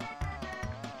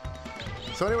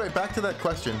 So anyway, back to that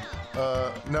question.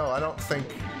 No, I don't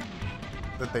think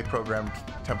that they programmed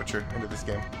temperature into this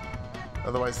game.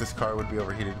 Otherwise, this car would be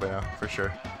overheated by now, for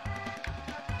sure.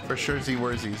 For sure,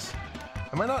 Z-Worzies.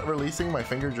 Am I not releasing my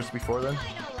finger just before then?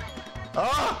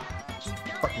 Ah!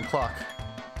 Fucking clock.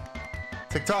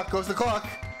 Tick-tock goes the clock.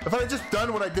 If I had just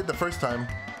done what I did the first time.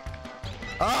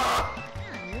 Ah!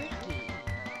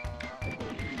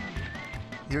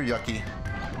 You're yucky.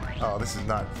 Oh, this is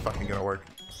not fucking gonna work.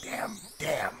 Damn,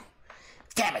 damn.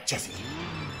 Damn it, Jesse.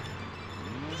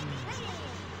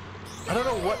 I don't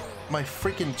know what my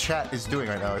freaking chat is doing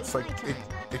right now. It's like,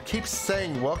 it keeps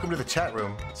saying, welcome to the chat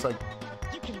room. It's like,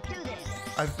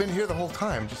 I've been here the whole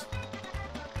time. Just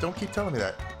don't keep telling me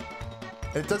that.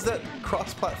 And it does that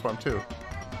cross-platform too.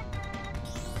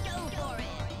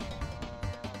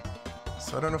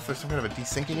 So I don't know if there's some kind of a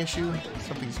desyncing issue.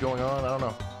 Something's going on. I don't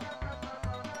know.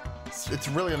 It's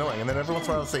really annoying. And then every once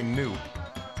in a while it'll say new.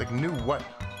 It's like, new what?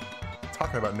 I'm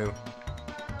talking about new.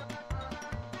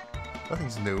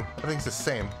 Nothing's new. Everything's the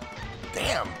same.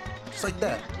 Damn! Just like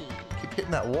that. Keep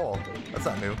hitting that wall. That's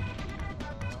not new.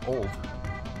 It's old.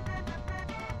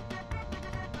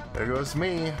 There goes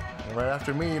me. And right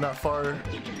after me, not far.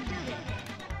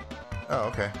 Oh,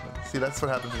 okay. See, that's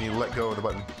what happens when you let go of the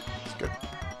button. It's good.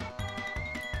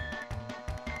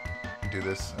 Do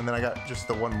this. And then I got just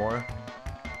the one more.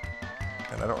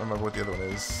 And I don't remember what the other one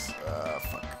is.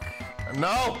 Fuck.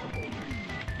 No!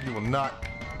 You will not.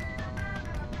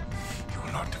 You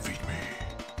will not defeat me.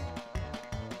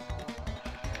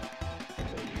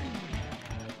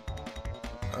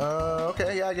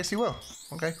 Okay, yeah, I guess you will.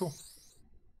 Okay, cool.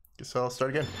 Guess I'll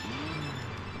start again.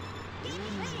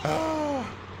 Oh!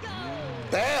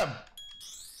 Damn!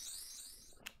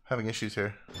 Having issues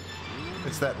here.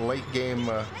 It's that late game,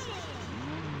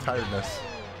 tiredness.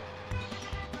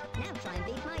 Now try and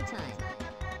beat my time.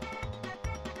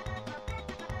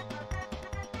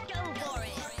 Go for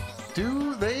it.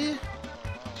 Do they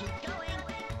Keep going.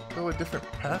 go a different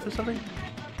path or something?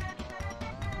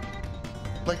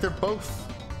 Like they're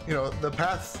both, you know, the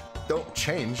paths don't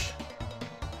change.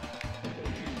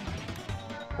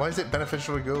 Why is it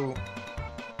beneficial to go?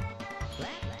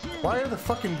 Why are the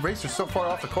fucking racers so far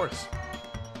off the course?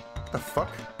 The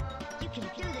fuck? You can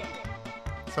do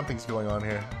this. Something's going on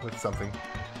here with something.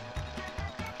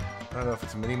 I don't know if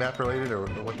it's mini-map related or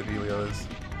what the dealio is.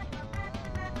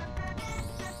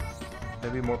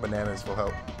 Maybe more bananas will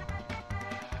help.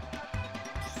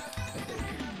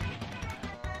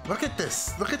 Look at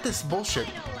this! Look at this bullshit!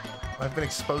 I've been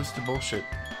exposed to bullshit.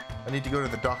 I need to go to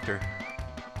the doctor.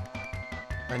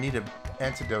 I need an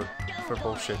antidote for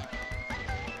bullshit.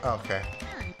 Okay.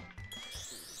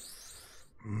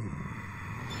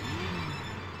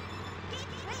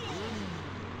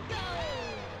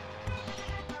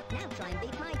 Now try and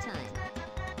beat my time.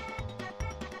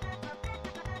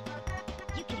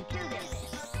 You can do this.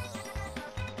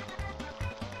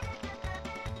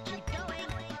 Keep going.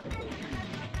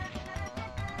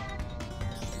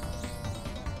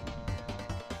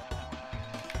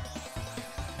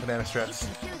 Banana strats.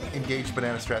 Engage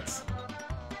banana strats.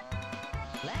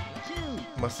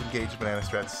 Must engage banana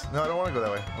strats. No, I don't want to go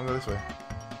that way. I want to go this way.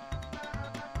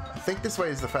 I think this way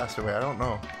is the faster way. I don't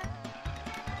know.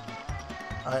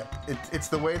 It's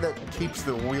the way that keeps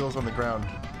the wheels on the ground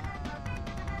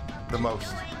the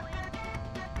most.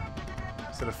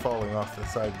 Instead of falling off the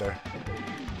side there.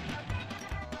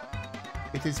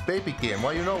 It is baby game.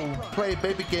 Well, you know, play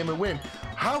baby game and win.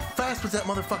 How fast was that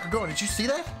motherfucker going? Did you see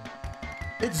that?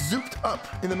 It zooped up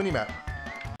in the minimap.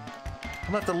 I'm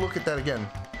gonna have to look at that again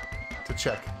to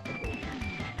check.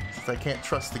 Since I can't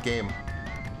trust the game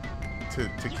to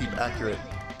keep accurate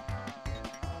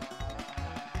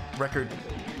record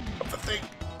of the thing.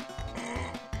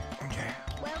 Okay.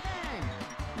 Well done.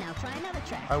 Now try another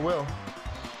track. I will.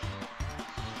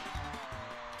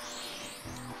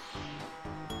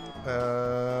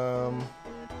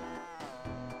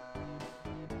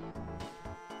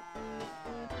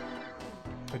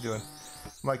 What am I doing?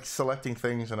 I'm like selecting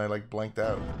things and I like blanked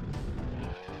out.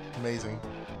 Amazing.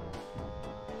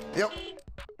 Yep.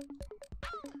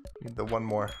 Need the one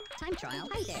more. Time trial.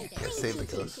 Hi there. Yeah, save the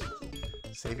ghosts.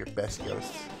 Save your best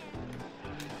ghosts.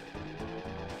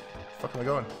 Fuck am I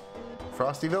going?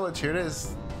 Frosty Village, here it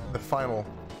is. The final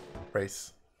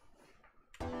race.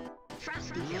 Yeah,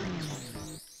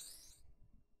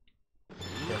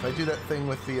 if I do that thing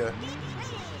with the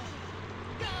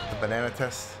banana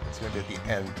test, it's gonna be at the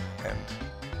end.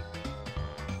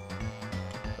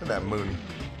 Look at that moon.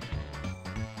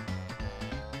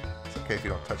 It's okay if you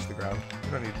don't touch the ground.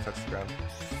 You don't need to touch the ground.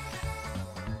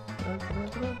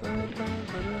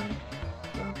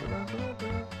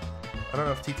 I don't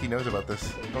know if TT knows about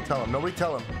this. Don't tell him. Nobody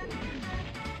tell him.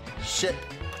 Shit.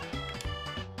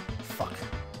 Fuck.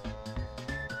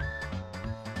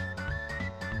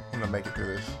 I'm gonna make it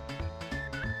through this.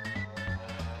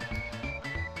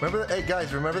 Remember that? Hey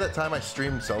guys, remember that time I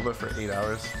streamed Zelda for 8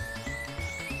 hours?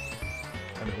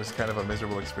 And it was kind of a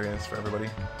miserable experience for everybody.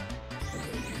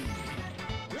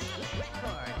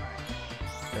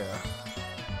 Yeah.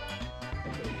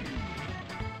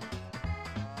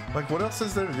 Like, what else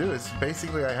is there to do? It's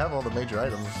basically, I have all the major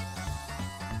items.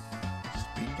 Just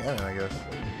beat Ganon, I guess.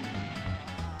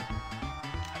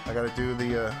 I gotta do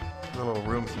the little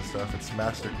rooms and stuff. It's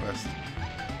Master Quest.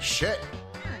 Shit!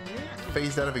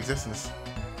 Phased out of existence.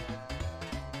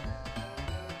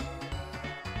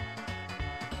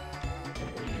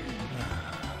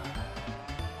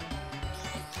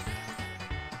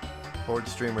 Bored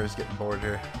streamers getting bored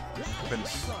here. I've been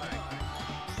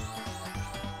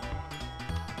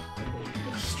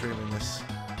streaming this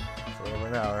for over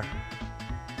an hour.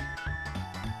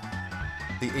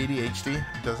 The ADHD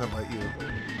doesn't let you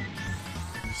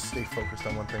just stay focused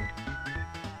on one thing.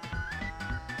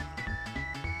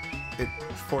 It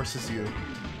forces you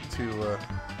to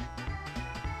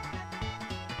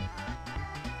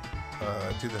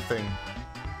do the thing.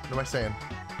 What am I saying?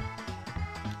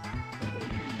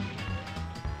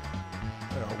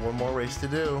 One more race to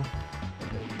do.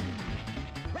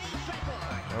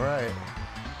 Alright.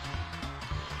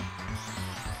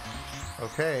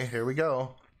 Okay, here we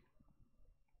go.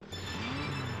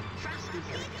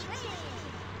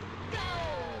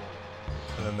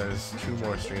 And then there's 2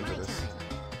 more streams of this.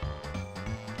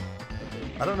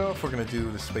 I don't know if we're gonna do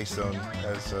the Space Zone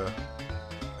as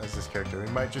this character.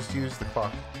 We might just use the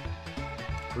clock.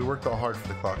 We worked all hard for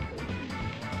the clock.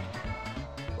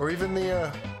 Or even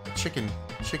the chicken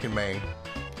Mang.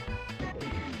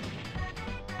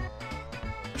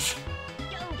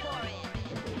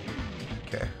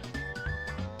 Okay.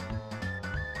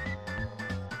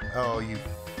 Oh, you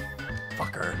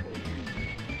fucker.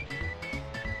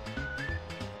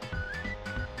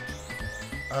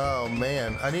 Oh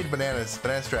man, I need bananas.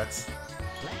 Banana strats.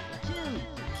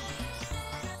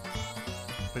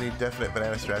 We need definite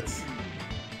banana strats.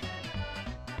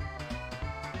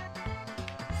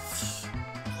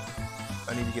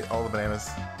 I need to get all the bananas.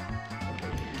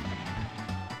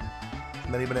 As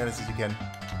many bananas as you can.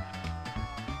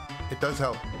 It does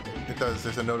help. It does.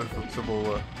 There's a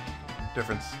noticeable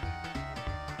difference.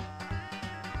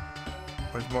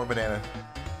 Where's more banana?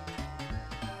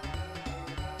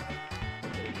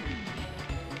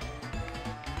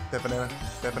 That banana.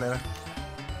 That banana.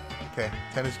 Okay,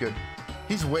 10 is good.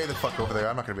 He's way the fuck over there.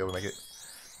 I'm not gonna be able to make it.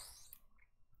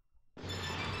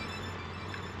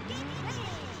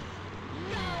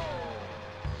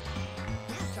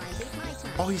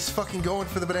 Oh, he's fucking going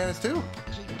for the bananas too.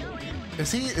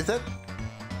 Is that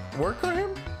work on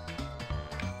him?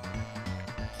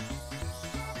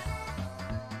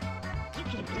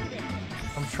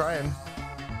 I'm trying.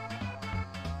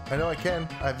 I know I can.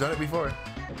 I've done it before.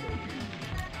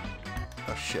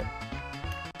 Oh shit.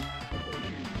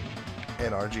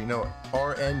 NRG. No,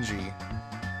 RNG.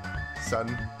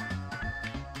 Son.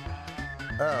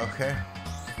 Oh, okay.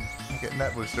 I'm getting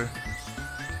that booster.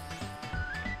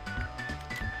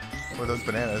 Or those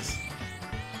bananas.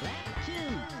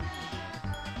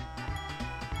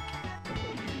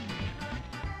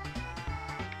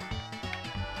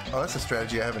 Oh, that's a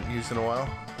strategy I haven't used in a while.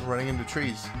 Running into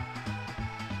trees.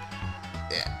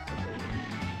 Yeah.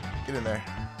 Get in there.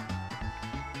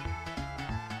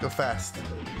 Go fast.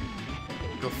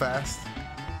 Go fast.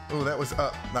 Oh, that was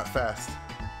up, not fast.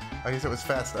 I guess it was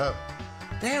fast up.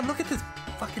 Damn, look at this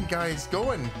fucking guy's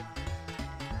going.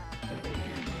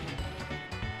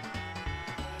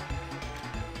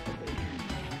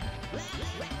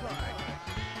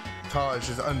 Taj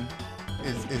is an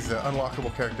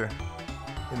unlockable character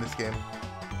in this game.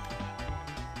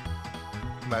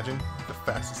 Imagine the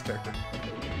fastest character.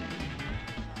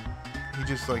 He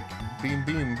just like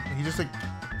beam. He just like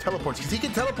teleports because he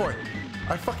can teleport.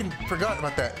 I fucking forgot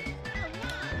about that.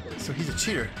 So he's a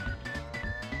cheater.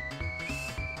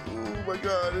 Oh my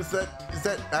god, is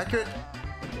that accurate?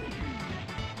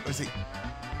 Where is he?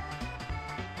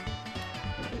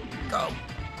 Go.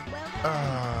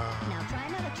 Now try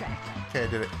another track. Okay, I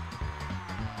did it.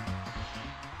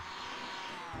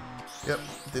 Yep,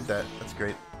 did that. That's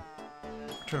great.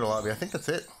 Return to lobby. I think that's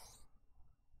it.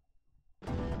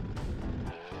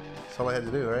 That's all I had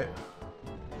to do, right?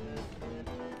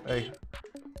 Hey.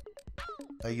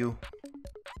 Hey, you.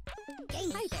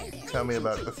 Hi there. Tell me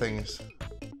about the things.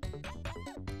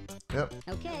 Yep.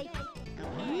 Okay.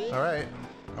 Alright.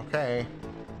 Okay.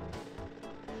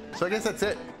 So I guess that's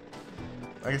it.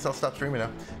 I guess I'll stop streaming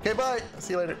now. Okay, bye!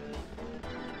 See you later.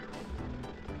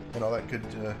 And all that good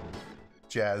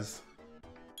jazz.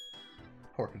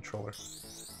 Poor controller.